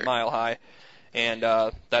corporate.com at weird. Mile High. And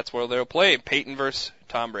that's where they'll play, Peyton versus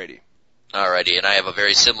Tom Brady. Alrighty, and I have a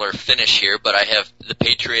very similar finish here, but I have the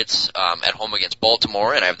Patriots at home against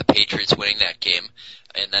Baltimore, and I have the Patriots winning that game.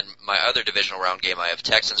 And then my other divisional round game, I have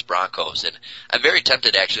Texans-Broncos, and I'm very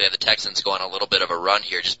tempted to actually have the Texans go on a little bit of a run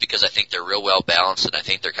here, just because I think they're real well balanced, and I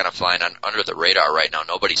think they're kind of flying under the radar right now.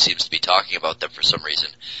 Nobody seems to be talking about them for some reason,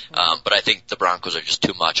 but I think the Broncos are just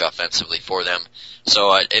too much offensively for them.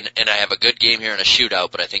 So, and I have a good game here in a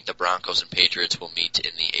shootout, but I think the Broncos and Patriots will meet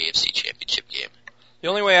in the AFC Championship game. The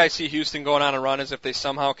only way I see Houston going on a run is if they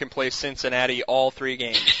somehow can play Cincinnati all 3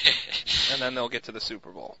 games, and then they'll get to the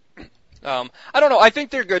Super Bowl. I don't know. I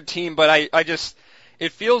think they're a good team, but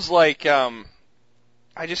it feels like I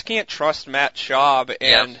just can't trust Matt Schaub,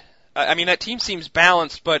 and I mean that team seems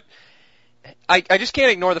balanced, but I just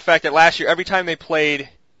can't ignore the fact that last year every time they played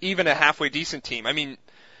even a halfway decent team, I mean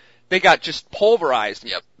they got just pulverized.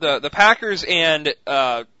 Yep. The Packers and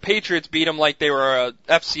Patriots beat them like they were a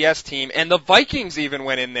FCS team, and the Vikings even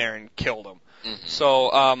went in there and killed them. Mm-hmm.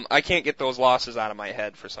 So I can't get those losses out of my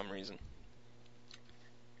head for some reason.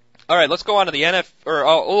 All right, let's go on to the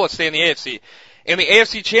let's stay in the AFC. In the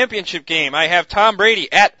AFC Championship game, I have Tom Brady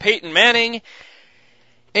at Peyton Manning,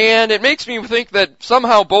 and it makes me think that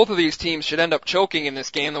somehow both of these teams should end up choking in this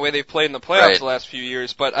game the way they've played in the playoffs the last few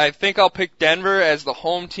years, but I think I'll pick Denver as the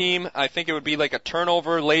home team. I think it would be like a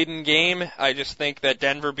turnover-laden game. I just think that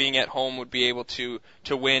Denver being at home would be able to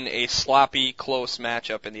win a sloppy, close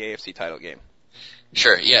matchup in the AFC title game.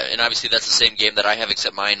 Sure, yeah, and obviously that's the same game that I have,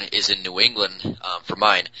 except mine is in New England for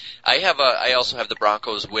mine. I also have the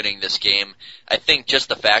Broncos winning this game. I think just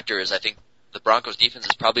the factor is I think the Broncos defense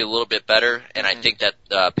is probably a little bit better, and I think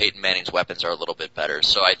that Peyton Manning's weapons are a little bit better.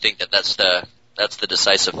 So I think that's the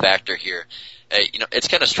decisive factor here. It's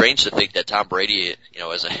kind of strange to think that Tom Brady,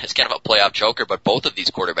 is kind of a playoff choker, but both of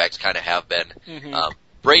these quarterbacks kind of have been. Mm-hmm.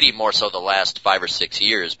 Brady more so the last 5 or 6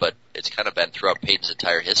 years, but it's kind of been throughout Peyton's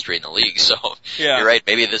entire history in the league. So You're right.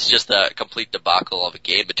 Maybe this is just a complete debacle of a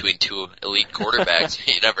game between 2 elite quarterbacks.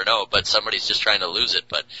 You never know, but somebody's just trying to lose it.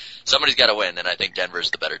 But somebody's got to win, and I think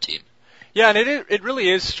Denver's the better team. Yeah, and it really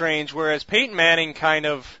is strange, whereas Peyton Manning kind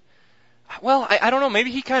of, I don't know,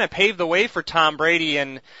 maybe he kind of paved the way for Tom Brady,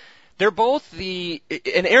 and they're both and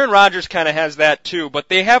Aaron Rodgers kind of has that too, but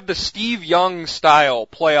they have the Steve Young style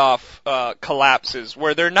playoff collapses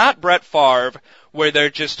where they're not Brett Favre, where they're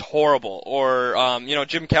just horrible, or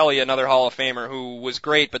Jim Kelly, another Hall of Famer who was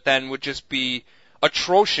great, but then would just be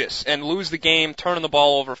atrocious and lose the game, turning the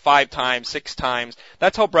ball over 5 times, 6 times.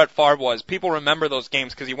 That's how Brett Favre was. People remember those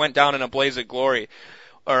games because he went down in a blaze of glory,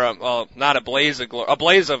 or not a blaze of glory, a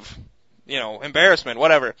blaze of embarrassment,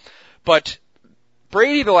 whatever. But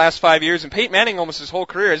Brady the last 5 years, and Peyton Manning almost his whole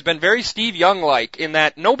career, has been very Steve Young-like in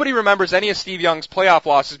that nobody remembers any of Steve Young's playoff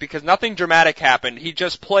losses because nothing dramatic happened. He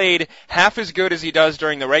just played half as good as he does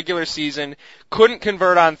during the regular season, couldn't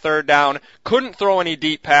convert on third down, couldn't throw any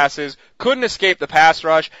deep passes, couldn't escape the pass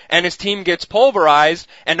rush, and his team gets pulverized,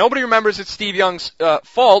 and nobody remembers it's Steve Young's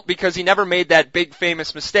fault because he never made that big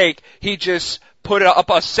famous mistake. He just put up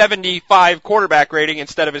a 75 quarterback rating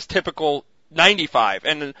instead of his typical 95.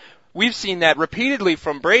 And we've seen that repeatedly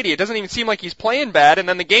from Brady. It doesn't even seem like he's playing bad, and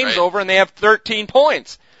then the game's over and they have 13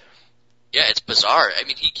 points. Yeah, it's bizarre. I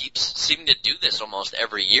mean, he keeps seeming to do this almost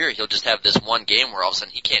every year. He'll just have this one game where all of a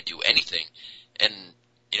sudden he can't do anything. And,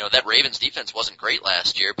 you know, that Ravens defense wasn't great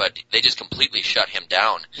last year, but they just completely shut him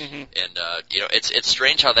down. Mm-hmm. And, you know, it's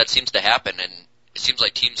strange how that seems to happen. And it seems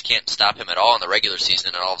like teams can't stop him at all in the regular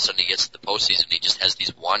season, and all of a sudden he gets to the postseason. He just has this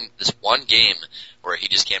one game where he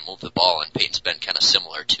just can't move the ball, and Peyton's been kind of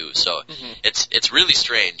similar too. So it's really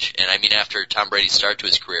strange. And I mean, after Tom Brady's start to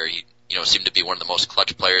his career, he, you know, seemed to be one of the most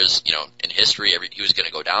clutch players, you know, in history. He was going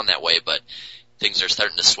to go down that way, but things are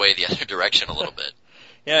starting to sway the other direction a little bit.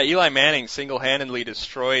 Yeah, Eli Manning single-handedly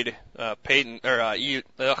destroyed Tom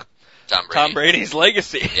Brady's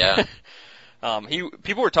legacy. Yeah.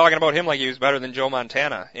 People were talking about him like he was better than Joe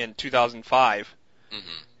Montana in 2005,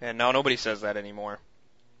 and now nobody says that anymore.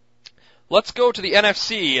 Let's go to the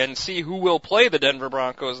NFC and see who will play the Denver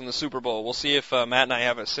Broncos in the Super Bowl. We'll see if Matt and I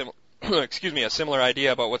have a similar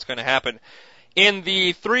idea about what's going to happen. In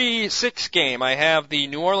the 3-6 game, I have the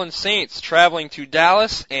New Orleans Saints traveling to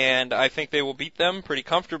Dallas, and I think they will beat them pretty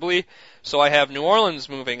comfortably. So I have New Orleans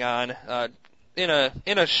moving on in a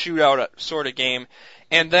shootout sort of game.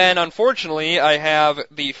 And then, unfortunately, I have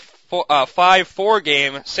the 5-4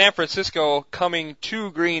 game, San Francisco coming to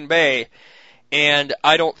Green Bay. And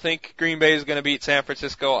I don't think Green Bay is going to beat San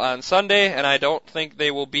Francisco on Sunday, and I don't think they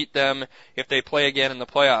will beat them if they play again in the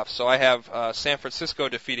playoffs. So I have San Francisco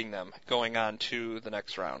defeating them going on to the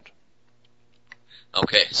next round.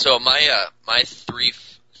 Okay, so my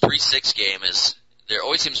 3-6 game is, there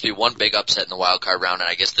always seems to be one big upset in the wild card round, and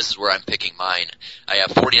I guess this is where I'm picking mine. I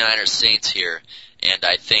have 49ers Saints here, and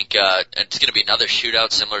I think it's going to be another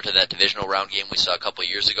shootout similar to that divisional round game we saw a couple of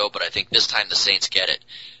years ago, but I think this time the Saints get it.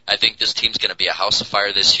 I think this team's going to be a house of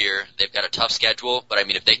fire this year. They've got a tough schedule, but I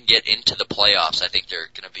mean, if they can get into the playoffs, I think they're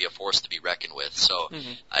going to be a force to be reckoned with. So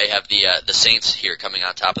I have the Saints here coming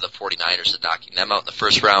on top of the 49ers and knocking them out in the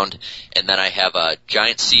first round, and then I have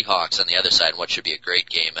Giants Seahawks on the other side, what should be a great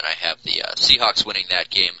game, and I have the Seahawks winning that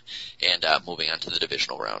game and moving on to the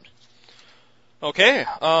divisional round. Okay.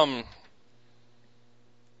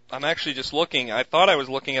 I'm actually just looking. I thought I was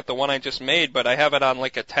looking at the one I just made, but I have it on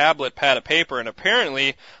like a tablet pad of paper, and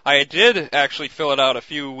apparently I did actually fill it out a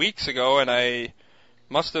few weeks ago, and I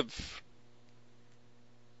must have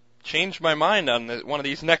changed my mind on one of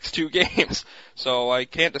these next two games. So I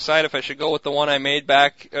can't decide if I should go with the one I made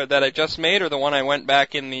back, that I just made, or the one I went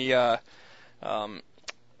back in the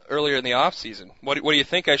earlier in the off season. What do you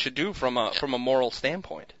think I should do from a moral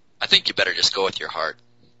standpoint? I think you better just go with your heart.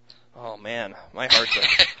 Oh man, my heart's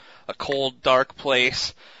a cold, dark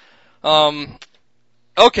place.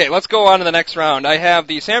 Okay, let's go on to the next round. I have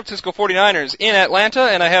the San Francisco 49ers in Atlanta,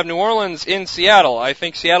 and I have New Orleans in Seattle. I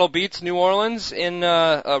think Seattle beats New Orleans in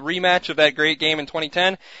a rematch of that great game in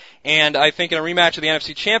 2010, and I think in a rematch of the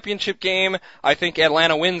NFC Championship game, I think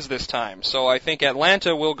Atlanta wins this time. So I think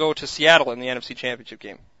Atlanta will go to Seattle in the NFC Championship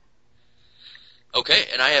game. Okay,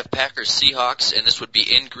 and I have Packers Seahawks, and this would be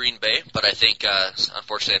in Green Bay, but I think,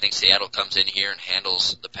 unfortunately, I think Seattle comes in here and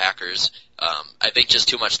handles the Packers. I think just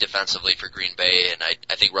too much defensively for Green Bay, and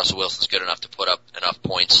I think Russell Wilson's good enough to put up enough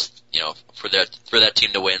points, you know, for that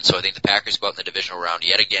team to win. So I think the Packers go out in the divisional round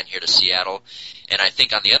yet again here to Seattle. And I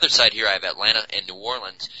think on the other side here I have Atlanta and New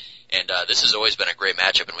Orleans. And this has always been a great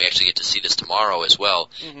matchup, and we actually get to see this tomorrow as well.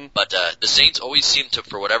 But the Saints always seem to,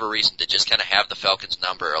 for whatever reason, to just kind of have the Falcons'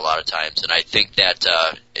 number a lot of times. And I think that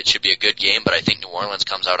it should be a good game, but I think New Orleans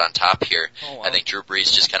comes out on top here. Oh, wow. I think Drew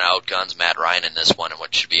Brees just kind of outguns Matt Ryan in this one, in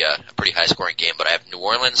what should be a pretty high-scoring game. But I have New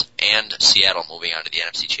Orleans and Seattle moving on to the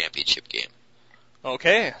NFC Championship game.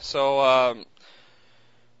 Okay, so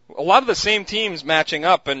a lot of the same teams matching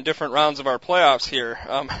up in different rounds of our playoffs here.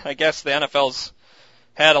 I guess the NFL's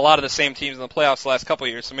had a lot of the same teams in the playoffs the last couple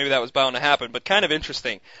of years, so maybe that was bound to happen, but kind of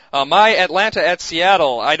interesting. My Atlanta at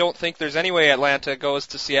Seattle, I don't think there's any way Atlanta goes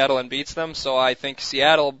to Seattle and beats them, so I think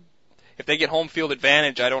Seattle, if they get home field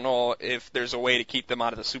advantage, I don't know if there's a way to keep them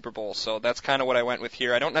out of the Super Bowl, so that's kind of what I went with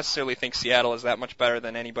here. I don't necessarily think Seattle is that much better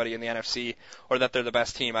than anybody in the NFC, or that they're the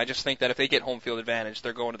best team. I just think that if they get home field advantage,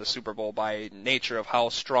 they're going to the Super Bowl by nature of how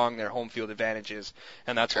strong their home field advantage is,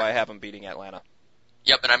 and that's why I have them beating Atlanta.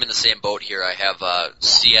 Yep, and I'm in the same boat here. I have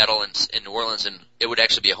Seattle and New Orleans, and it would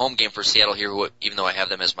actually be a home game for Seattle here, even though I have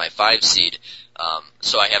them as my 5 seed.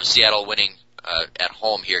 So I have Seattle winning at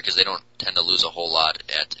home here because they don't tend to lose a whole lot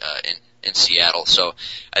in Seattle. So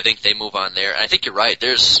I think they move on there. And I think you're right.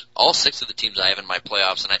 There's all 6 of the teams I have in my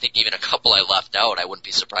playoffs, and I think even a couple I left out. I wouldn't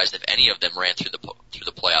be surprised if any of them ran through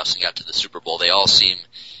the playoffs and got to the Super Bowl. They all seem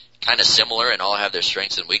kind of similar and all have their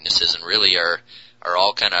strengths and weaknesses, and really are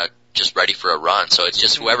all kind of just ready for a run. So it's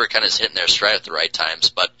just whoever kind of is hitting their stride at the right times.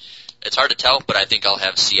 But it's hard to tell, but I think I'll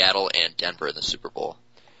have Seattle and Denver in the Super Bowl.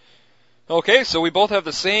 Okay, so we both have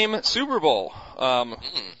the same Super Bowl.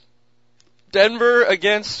 Denver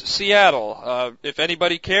against Seattle. If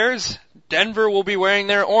anybody cares, Denver will be wearing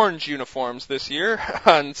their orange uniforms this year,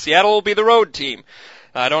 and Seattle will be the road team.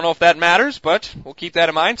 I don't know if that matters, but we'll keep that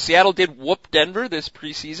in mind. Seattle did whoop Denver this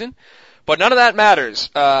preseason, but none of that matters.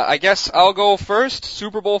 I guess I'll go first.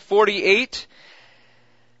 Super Bowl 48.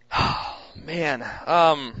 Oh, man.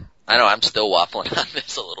 I know, I'm still waffling on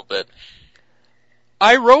this a little bit.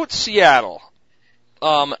 I wrote Seattle.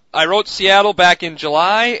 I wrote Seattle back in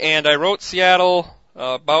July, and I wrote Seattle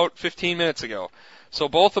about 15 minutes ago. So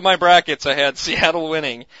both of my brackets I had Seattle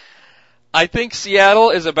winning. I think Seattle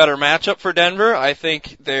is a better matchup for Denver. I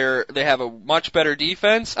think they have a much better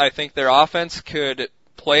defense. I think their offense could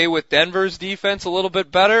play with Denver's defense a little bit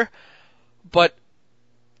better. But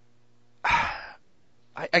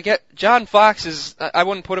I get John Fox I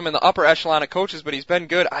wouldn't put him in the upper echelon of coaches, but he's been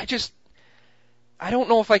good. I don't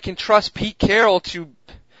know if I can trust Pete Carroll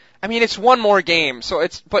it's one more game,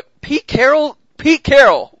 but Pete Carroll,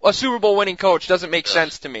 a Super Bowl winning coach, doesn't make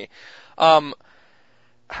sense to me.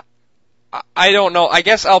 I don't know. I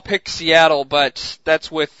guess I'll pick Seattle, but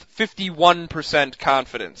that's with 51%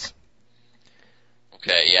 confidence.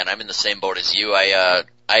 Okay, yeah, and I'm in the same boat as you. I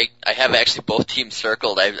have actually both teams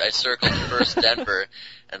circled. I circled first Denver,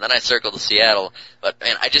 and then I circled Seattle. But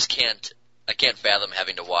man, I can't fathom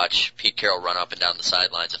having to watch Pete Carroll run up and down the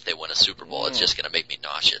sidelines if they win a Super Bowl. It's just going to make me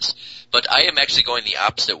nauseous. But I am actually going the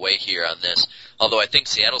opposite way here on this. Although I think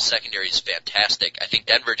Seattle's secondary is fantastic, I think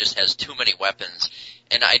Denver just has too many weapons,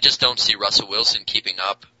 and I just don't see Russell Wilson keeping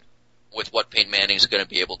up with what Peyton Manning is going to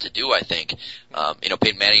be able to do, I think.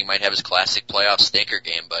 Peyton Manning might have his classic playoff stinker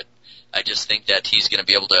game, but I just think that he's going to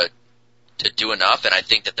be able to do enough, and I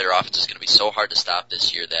think that their offense is going to be so hard to stop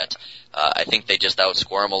this year that I think they just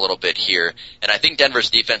outscore them a little bit here. And I think Denver's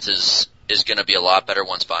defense is going to be a lot better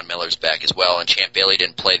once Von Miller's back as well, and Champ Bailey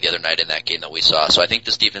didn't play the other night in that game that we saw, so I think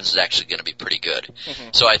this defense is actually going to be pretty good. Mm-hmm.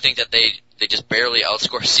 So I think that they just barely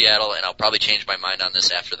outscore Seattle, and I'll probably change my mind on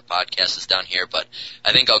this after the podcast is done here, but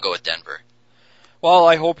I think I'll go with Denver. Well,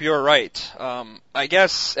 I hope you're right. I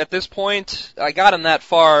guess at this point, I got him that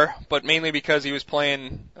far, but mainly because he was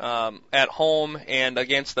playing at home and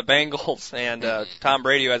against the Bengals, and Tom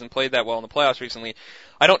Brady, who hasn't played that well in the playoffs recently.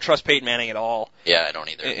 I don't trust Peyton Manning at all. Yeah, I don't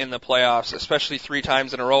either. In the playoffs, especially 3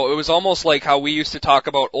 times in a row. It was almost like how we used to talk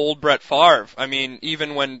about old Brett Favre. I mean,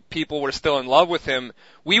 even when people were still in love with him,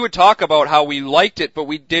 we would talk about how we liked it, but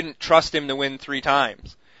we didn't trust him to win 3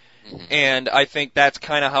 times. Mm-hmm. And I think that's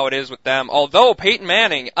kind of how it is with them. Although Peyton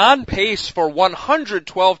Manning on pace for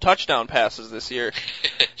 112 touchdown passes this year.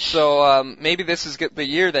 So maybe this is the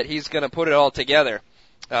year that he's going to put it all together.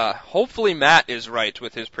 Hopefully Matt is right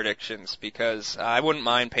with his predictions, because I wouldn't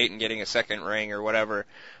mind Peyton getting a second ring or whatever.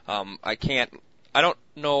 I don't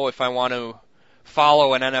know if I want to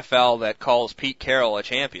follow an NFL that calls Pete Carroll a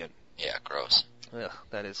champion. Yeah, gross. Ugh,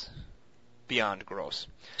 that is beyond gross.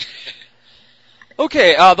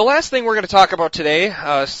 Okay, the last thing we're going to talk about today,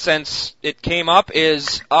 since it came up,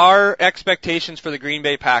 is our expectations for the Green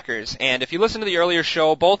Bay Packers. And if you listen to the earlier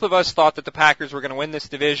show, both of us thought that the Packers were going to win this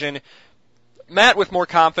division. Matt with more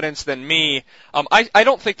confidence than me. I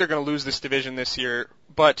don't think they're going to lose this division this year,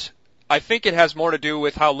 but I think it has more to do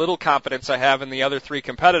with how little confidence I have in the other 3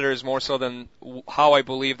 competitors, more so than how I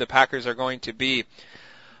believe the Packers are going to be.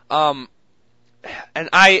 And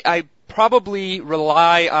I probably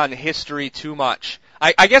rely on history too much.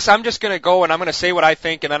 I guess I'm just going to go and I'm going to say what I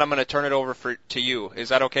think, and then I'm going to turn it over to you. Is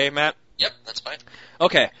that okay, Matt? Yep, that's fine.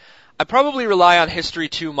 Okay. I probably rely on history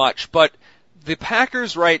too much, but the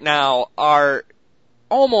Packers right now are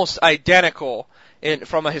almost identical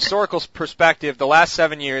from a historical perspective, the last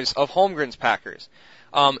 7 years of Holmgren's Packers.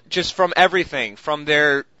 Just from everything, from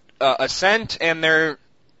their ascent and their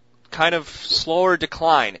kind of slower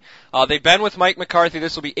decline. They've been with Mike McCarthy.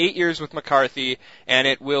 This will be 8 years with McCarthy, and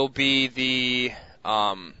it will be the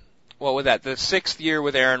 6th year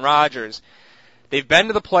with Aaron Rodgers. They've been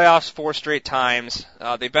to the playoffs 4 straight times.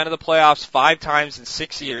 They've been to the playoffs 5 times in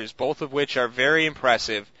 6 years, both of which are very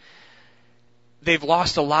impressive. They've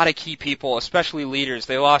lost a lot of key people, especially leaders.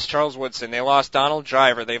 They lost Charles Woodson. They lost Donald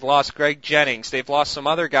Driver. They've lost Greg Jennings. They've lost some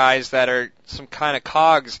other guys that are some kind of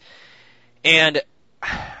cogs. And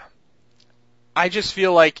I just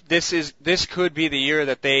feel like this could be the year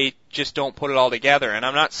that they just don't put it all together. And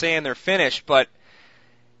I'm not saying they're finished, but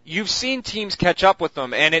you've seen teams catch up with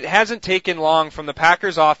them, and it hasn't taken long from the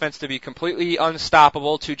Packers offense to be completely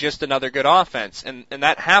unstoppable to just another good offense, and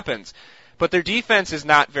that happens. But their defense is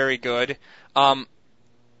not very good.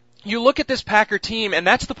 you look at this Packer team, and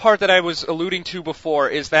that's the part that I was alluding to before,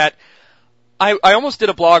 is that I almost did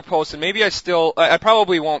a blog post, and maybe I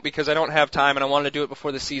probably won't because I don't have time and I wanted to do it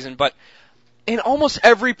before the season, but in almost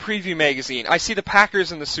every preview magazine, I see the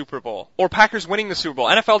Packers in the Super Bowl, or Packers winning the Super Bowl.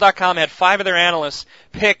 NFL.com had 5 of their analysts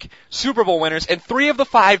pick Super Bowl winners, and 3 of the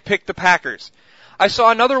 5 picked the Packers. I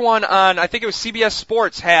saw another one on, I think it was CBS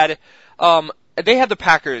Sports, they had the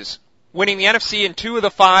Packers winning the NFC in 2 of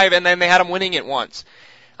the 5, and then they had them winning it once.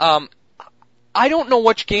 I don't know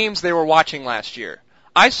which games they were watching last year.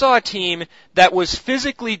 I saw a team that was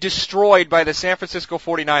physically destroyed by the San Francisco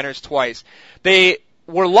 49ers twice. They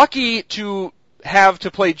were lucky to have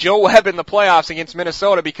to play Joe Webb in the playoffs against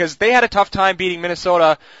Minnesota because they had a tough time beating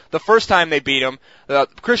Minnesota the first time they beat them.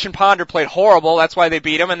 Christian Ponder played horrible, that's why they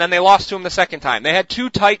beat him, and then they lost to him the second time. They had 2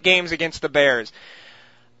 tight games against the Bears.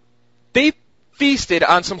 They feasted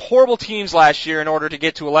on some horrible teams last year in order to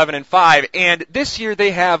get to 11-5, and this year they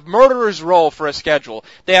have murderer's row for a schedule.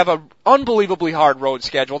 They have an unbelievably hard road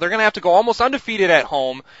schedule. They're going to have to go almost undefeated at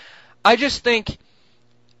home. I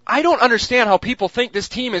don't understand how people think this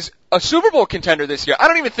team is a Super Bowl contender this year. I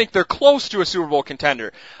don't even think they're close to a Super Bowl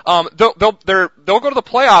contender. They'll go to the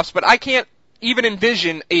playoffs, but I can't even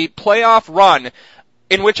envision a playoff run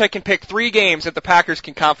in which I can pick 3 games that the Packers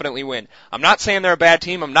can confidently win. I'm not saying they're a bad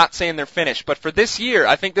team. I'm not saying they're finished. But for this year,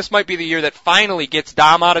 I think this might be the year that finally gets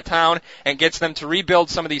Dom out of town and gets them to rebuild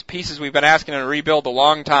some of these pieces we've been asking them to rebuild a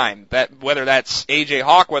long time. Whether that's A.J.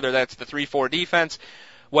 Hawk, whether that's the 3-4 defense,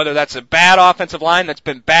 whether that's a bad offensive line that's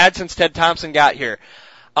been bad since Ted Thompson got here.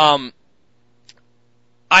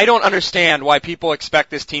 I don't understand why people expect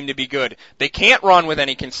this team to be good. They can't run with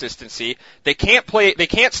any consistency. They can't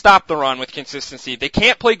stop the run with consistency. They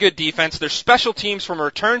can't play good defense. Their special teams from a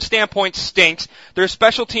return standpoint stinks. Their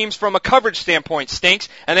special teams from a coverage standpoint stinks.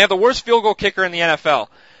 And they have the worst field goal kicker in the NFL.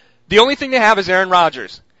 The only thing they have is Aaron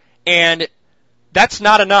Rodgers. And that's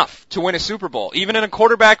not enough to win a Super Bowl. Even in a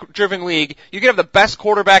quarterback-driven league, you can have the best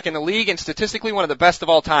quarterback in the league and statistically one of the best of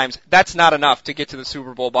all times. That's not enough to get to the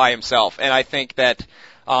Super Bowl by himself. And I think that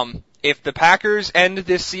if the Packers end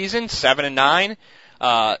this season 7-9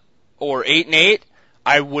 or 8-8,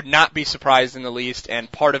 I would not be surprised in the least, and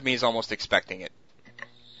part of me is almost expecting it.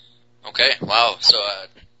 Okay, wow. So,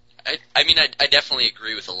 I definitely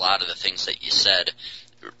agree with a lot of the things that you said.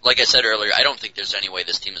 Like I said earlier, I don't think there's any way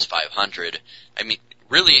this team is 500. I mean,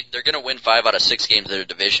 really, they're going to win 5 out of 6 games of their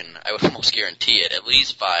division. I would almost guarantee it, at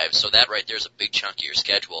least 5. So that right there is a big chunk of your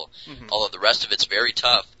schedule. Mm-hmm. Although the rest of it's very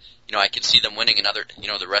tough. I can see them winning another,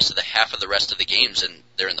 the rest of the half of the rest of the games, and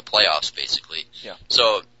they're in the playoffs basically. Yeah.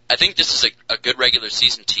 So I think this is a good regular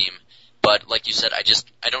season team, but like you said,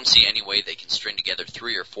 I don't see any way they can string together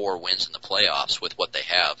 3 or 4 wins in the playoffs with what they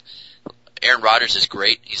have. Aaron Rodgers is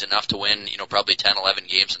great. He's enough to win, probably 10, 11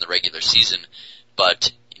 games in the regular season,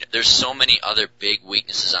 but there's so many other big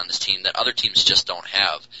weaknesses on this team that other teams just don't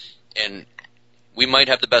have. And we might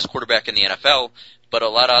have the best quarterback in the NFL, but a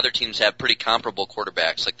lot of other teams have pretty comparable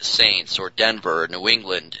quarterbacks, like the Saints or Denver or New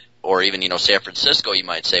England or even, San Francisco, you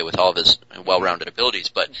might say, with all of his well-rounded abilities.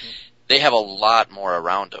 But they have a lot more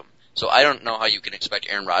around them. So I don't know how you can expect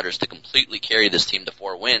Aaron Rodgers to completely carry this team to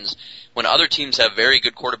 4 wins when other teams have very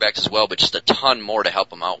good quarterbacks as well, but just a ton more to help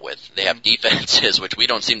them out with. They have defenses, which we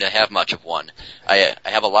don't seem to have much of one. I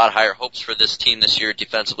have a lot higher hopes for this team this year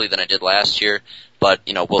defensively than I did last year, but,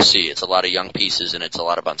 we'll see. It's a lot of young pieces, and it's a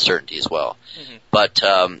lot of uncertainty as well. Mm-hmm. But,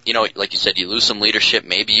 like you said, you lose some leadership.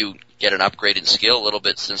 Maybe you get an upgrade in skill a little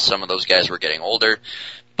bit since some of those guys were getting older.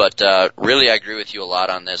 But really, I agree with you a lot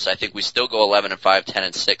on this. I think we still go 11-5,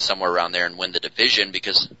 10-6, somewhere around there, and win the division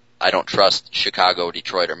because I don't trust Chicago,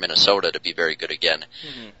 Detroit, or Minnesota to be very good again.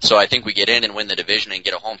 Mm-hmm. So I think we get in and win the division and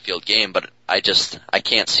get a home field game. But I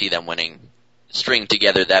can't see them string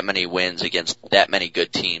together that many wins against that many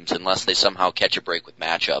good teams unless they somehow catch a break with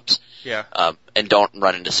matchups. Yeah. And don't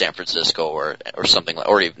run into San Francisco or something like,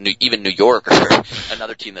 or even New York or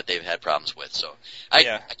another team that they've had problems with. So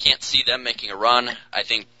I can't see them making a run. I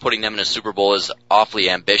think putting them in a Super Bowl is awfully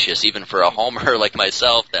ambitious, even for a homer like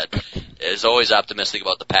myself that is always optimistic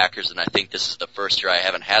about the Packers. And I think this is the first year I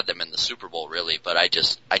haven't had them in the Super Bowl really, but I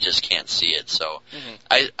just can't see it. So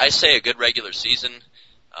I say a good regular season.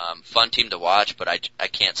 Fun team to watch, but I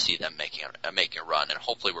can't see them making a run, and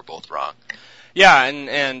hopefully we're both wrong. Yeah,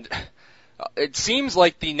 and it seems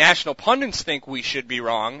like the national pundits think we should be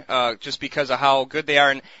wrong, just because of how good they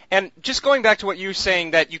are. And just going back to what you were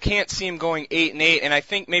saying, that you can't see them going 8-8, and I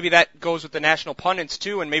think maybe that goes with the national pundits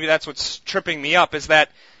too, and maybe that's what's tripping me up, is that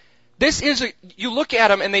you look at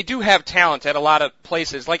them and they do have talent at a lot of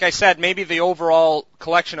places. Like I said, maybe the overall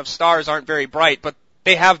collection of stars aren't very bright, but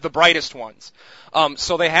they have the brightest ones.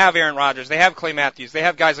 So they have Aaron Rodgers, they have Clay Matthews, they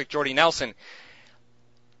have guys like Jordy Nelson.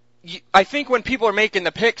 I think when people are making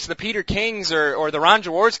the picks, the Peter Kings or the Ron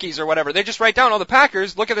Jaworskis or whatever, they just write down, the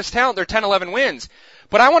Packers, look at this talent, they're 10-11 wins.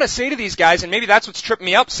 But I want to say to these guys, and maybe that's what's tripping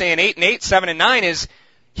me up saying 8-8, 7-9, is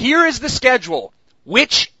here is the schedule.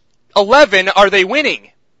 Which 11 are they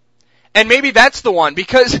winning? And maybe that's the one,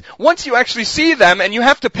 because once you actually see them and you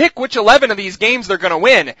have to pick which 11 of these games they're going to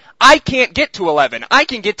win, I can't get to 11. I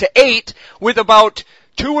can get to 8 with about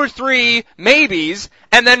 2 or 3 maybes,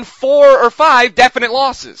 and then 4 or 5 definite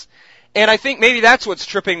losses. And I think maybe that's what's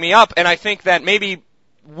tripping me up, and I think that maybe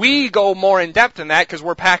we go more in depth than that because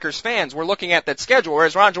we're Packers fans. We're looking at that schedule,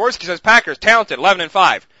 whereas Ron Jaworski says Packers, talented,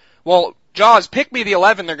 11-5. Well, Jaws, pick me the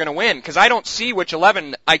 11 they're going to win, because I don't see which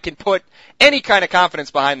 11 I can put any kind of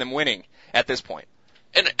confidence behind them winning at this point.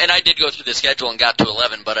 And I did go through the schedule and got to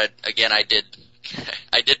 11, but I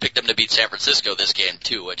did pick them to beat San Francisco this game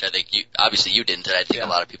too, which I think obviously you didn't, and I think a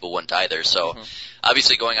lot of people wouldn't either. So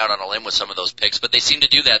obviously going out on a limb with some of those picks, but they seem to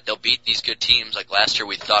do that. They'll beat these good teams. Like last year,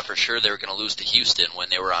 we thought for sure they were going to lose to Houston when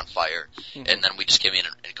they were on fire, and then we just came in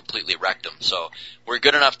and completely wrecked them. So we're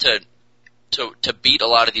good enough to beat a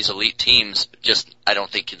lot of these elite teams. Just I don't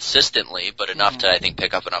think consistently, but enough to I think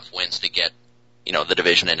pick up enough wins to get the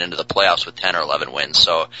division and into the playoffs with 10 or 11 wins.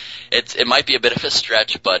 So it might be a bit of a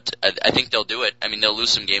stretch, but I think they'll do it. I mean, they'll lose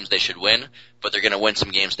some games they should win, but they're going to win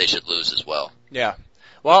some games they should lose as well. Yeah.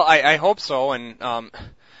 Well, I hope so. And,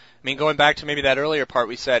 going back to maybe that earlier part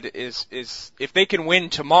we said is if they can win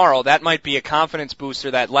tomorrow, that might be a confidence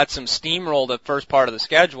booster that lets them steamroll the first part of the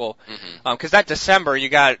schedule. Because that December, you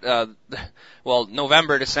got,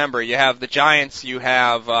 November, December, you have the Giants, you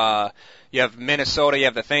have Minnesota, you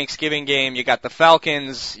have the Thanksgiving game, you got the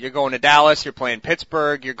Falcons, you're going to Dallas, you're playing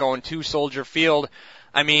Pittsburgh, you're going to Soldier Field.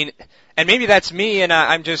 I mean, and maybe that's me, and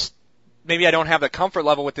maybe I don't have the comfort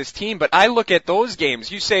level with this team, but I look at those games.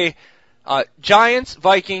 You say Giants,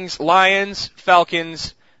 Vikings, Lions,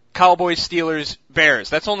 Falcons, Cowboys, Steelers, Bears.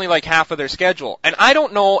 That's only like half of their schedule. And I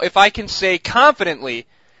don't know if I can say confidently,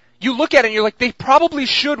 you look at it and you're like, they probably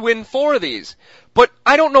should win 4 of these, but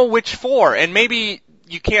I don't know which 4, and maybe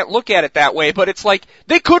you can't look at it that way, but it's like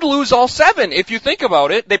they could lose all 7 if you think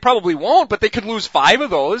about it. They probably won't, but they could lose 5 of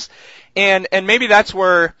those. And maybe that's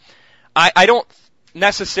where I don't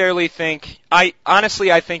necessarily think, I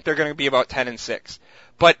think they're going to be about 10-6.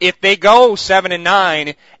 But if they go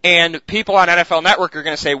 7-9 and people on NFL Network are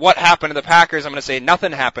going to say, what happened to the Packers? I'm going to say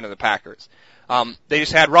nothing happened to the Packers. They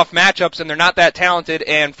just had rough matchups and they're not that talented,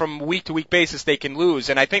 and from week to week basis they can lose.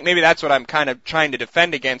 And I think maybe that's what I'm kind of trying to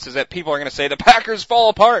defend against, is that people are going to say the Packers fall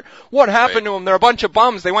apart. What happened to them? They're a bunch of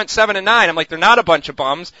bums. They went 7-9. I'm like, they're not a bunch of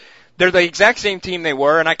bums. They're the exact same team they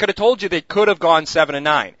were, and I could have told you they could have gone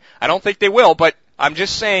 7-9. I don't think they will, but I'm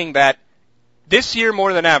just saying that this year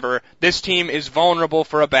more than ever, this team is vulnerable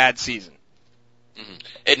for a bad season.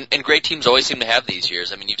 And great teams always seem to have these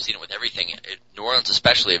years. I mean, you've seen it with everything. New Orleans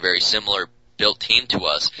especially, a very similar built team to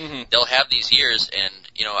us. They'll have these years, and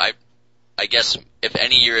I guess if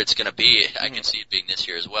any year it's going to be, I can see it being this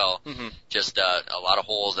year as well. Just a lot of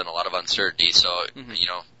holes and a lot of uncertainty. So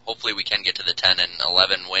hopefully we can get to the 10 and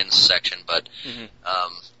 11 wins section. But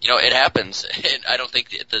it happens. And I don't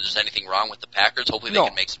think that there's anything wrong with the Packers. Hopefully they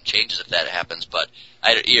can make some changes if that happens. But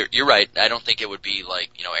you're right. I don't think it would be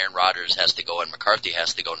like Aaron Rodgers has to go and McCarthy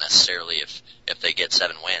has to go necessarily if they get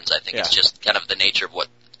 7 wins. I think it's just kind of the nature of what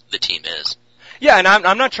the team is. Yeah, and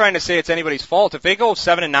I'm not trying to say it's anybody's fault. If they go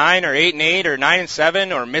 7-9 or 8-8 or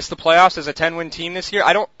 9-7 or miss the playoffs as a 10-win team this year,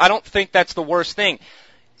 I don't think that's the worst thing.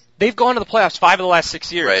 They've gone to the playoffs 5 of the last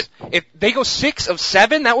 6 years. Right. If they go 6 of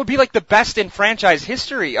 7, that would be like the best in franchise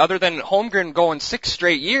history, other than Holmgren going 6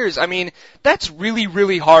 straight years. I mean, that's really,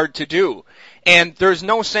 really hard to do. And there's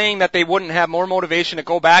no saying that they wouldn't have more motivation to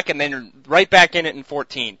go back and then right back in it in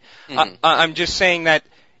 14. I'm just saying that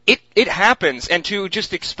it happens, and to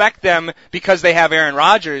just expect them, because they have Aaron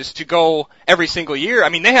Rodgers, to go every single year. I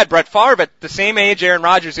mean, they had Brett Favre at the same age Aaron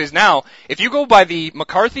Rodgers is now. If you go by the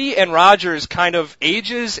McCarthy and Rodgers kind of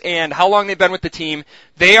ages and how long they've been with the team,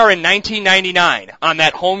 they are in 1999 on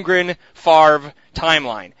that Holmgren-Favre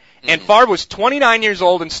timeline. And Favre was 29 years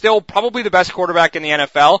old and still probably the best quarterback in the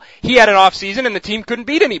NFL. He had an off season and the team couldn't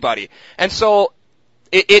beat anybody. And so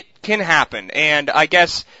it can happen. And I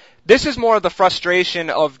guess this is more of the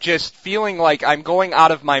frustration of just feeling like I'm going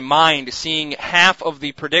out of my mind seeing half of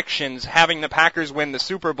the predictions having the Packers win the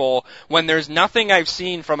Super Bowl when there's nothing I've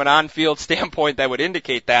seen from an on-field standpoint that would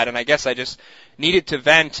indicate that. And I guess I just needed to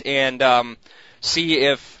vent and see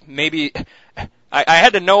if maybe I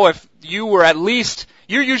had to know if you were at least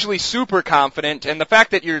you're usually super confident, and the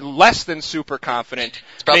fact that you're less than super confident.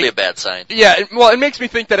 It's probably a bad sign. Yeah, it makes me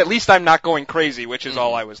think that at least I'm not going crazy, which is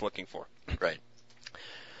all I was looking for. Right.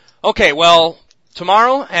 Okay, well,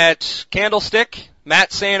 tomorrow at Candlestick,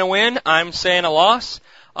 Matt's saying a win, I'm saying a loss.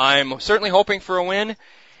 I'm certainly hoping for a win,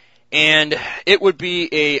 and it would be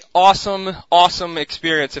a awesome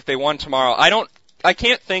experience if they won tomorrow. I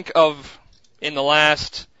can't think of in the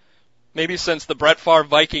last, maybe since the Brett Favre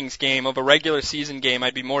Vikings game, of a regular season game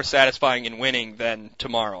I'd be more satisfying in winning than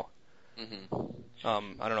tomorrow. Mm-hmm.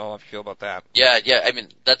 I don't know how you feel about that. Yeah, I mean,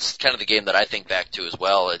 that's kind of the game that I think back to as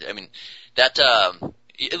well. I mean, that,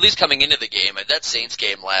 at least coming into the game, that Saints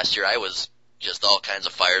game last year, I was just all kinds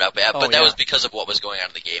of fired up at, but that was because of what was going on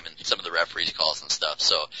in the game and some of the referees' calls and stuff.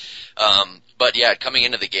 So, but yeah, coming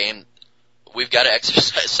into the game, we've got to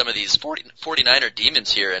exercise some of these 49er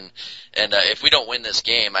demons here, and if we don't win this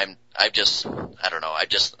game, I'm just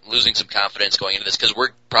losing some confidence going into this, because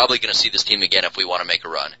we're probably going to see this team again if we want to make a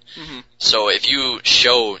run. Mm-hmm. So if you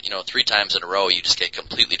show, 3 times in a row you just get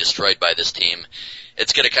completely destroyed by this team,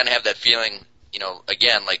 it's going to kind of have that feeling,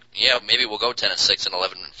 again, like, yeah, maybe we'll go 10-6 and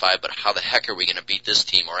 11-5, but how the heck are we going to beat this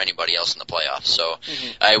team or anybody else in the playoffs? So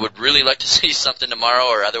I would really like to see something tomorrow,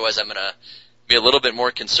 or otherwise I'm going to be a little bit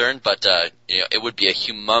more concerned, but it would be a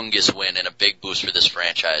humongous win and a big boost for this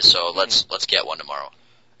franchise. So let's get one tomorrow.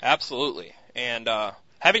 Absolutely. And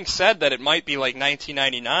having said that, it might be like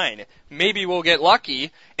 1999. Maybe we'll get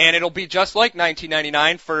lucky, and it'll be just like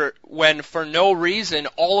 1999 when for no reason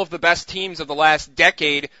all of the best teams of the last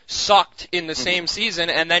decade sucked in the same season,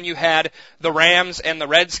 and then you had the Rams and the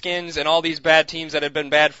Redskins and all these bad teams that had been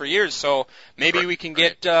bad for years. So maybe we can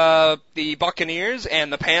get the Buccaneers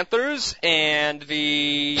and the Panthers and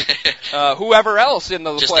the whoever else in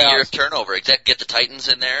the just playoffs. Just a year of turnover. Get the Titans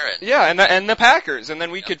in there. And the Packers, and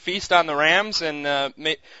then we could feast on the Rams, and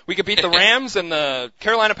we could beat the Rams and the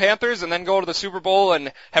Carolina Panthers, and then go to the Super Bowl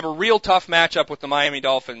and have a real tough matchup with the Miami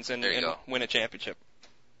Dolphins and win a championship.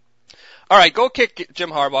 All right, go kick Jim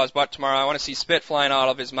Harbaugh's butt tomorrow. I want to see spit flying out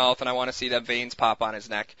of his mouth, and I want to see that veins pop on his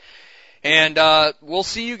neck. And we'll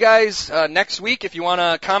see you guys next week. If you want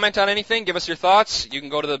to comment on anything, give us your thoughts. You can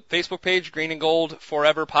go to the Facebook page, Green and Gold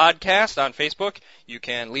Forever Podcast on Facebook. You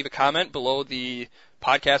can leave a comment below the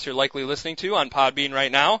podcast you're likely listening to on Podbean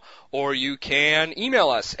right now, or you can email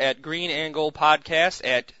us at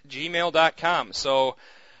greenandgoldpodcast@gmail.com. So,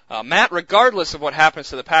 Matt, regardless of what happens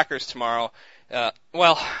to the Packers tomorrow,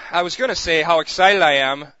 I was going to say how excited I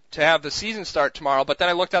am to have the season start tomorrow, but then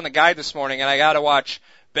I looked on the guide this morning and I got to watch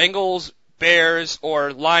Bengals, Bears,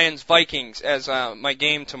 or Lions, Vikings as my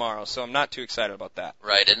game tomorrow, so I'm not too excited about that.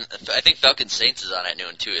 Right, and I think Falcons Saints is on at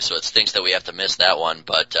noon too, so it stinks that we have to miss that one.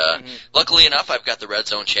 But luckily enough, I've got the Red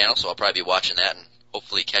Zone channel, so I'll probably be watching that and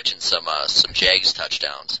hopefully catching some Jags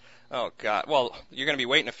touchdowns. Oh God, well, you're going to be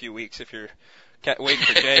waiting a few weeks if you're waiting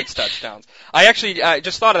for Jags touchdowns. I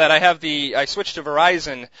just thought of that. I switched to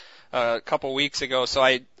Verizon a couple weeks ago, so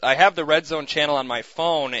I have the Red Zone channel on my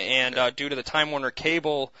phone, and due to the Time Warner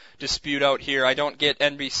Cable dispute out here, I don't get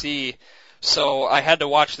NBC, so I had to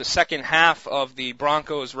watch the second half of the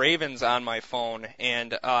Broncos-Ravens on my phone,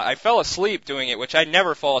 and I fell asleep doing it, which I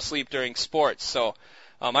never fall asleep during sports, so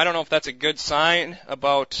I don't know if that's a good sign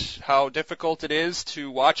about how difficult it is to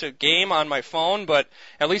watch a game on my phone, but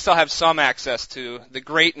at least I'll have some access to the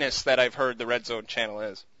greatness that I've heard the Red Zone channel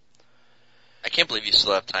is. I can't believe you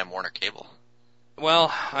still have Time Warner Cable.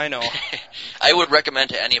 Well, I know. I would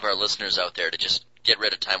recommend to any of our listeners out there to just get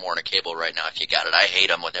rid of Time Warner Cable right now if you got it. I hate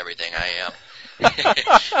them with everything I am.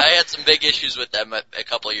 I had some big issues with them a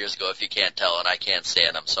couple of years ago, if you can't tell, and I can't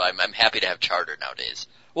stand them, so I'm happy to have Charter nowadays.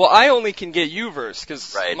 Well, I only can get Uverse,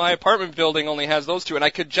 because my apartment building only has those two, and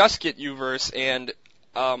I could just get Uverse, and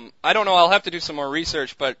I don't know, I'll have to do some more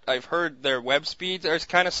research, but I've heard their web speeds are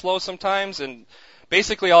kind of slow sometimes, and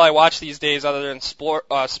basically all I watch these days other than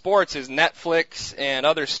sports is Netflix and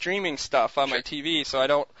other streaming stuff on my TV, so I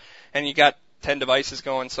don't, and you got 10 devices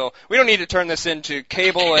going, so we don't need to turn this into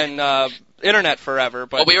cable and internet forever.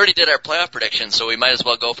 But well, we already did our playoff predictions, so we might as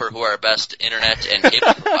well go for who our best internet and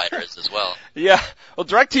cable provider is as well. Yeah, well,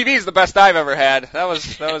 DirecTV is the best I've ever had. That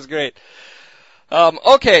was great.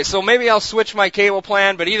 Okay, so maybe I'll switch my cable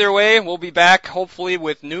plan, but either way, we'll be back hopefully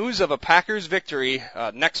with news of a Packers victory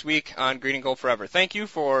next week on Green and Gold Forever. Thank you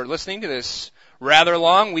for listening to this rather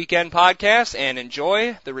long weekend podcast, and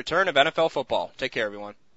enjoy the return of NFL football. Take care, everyone.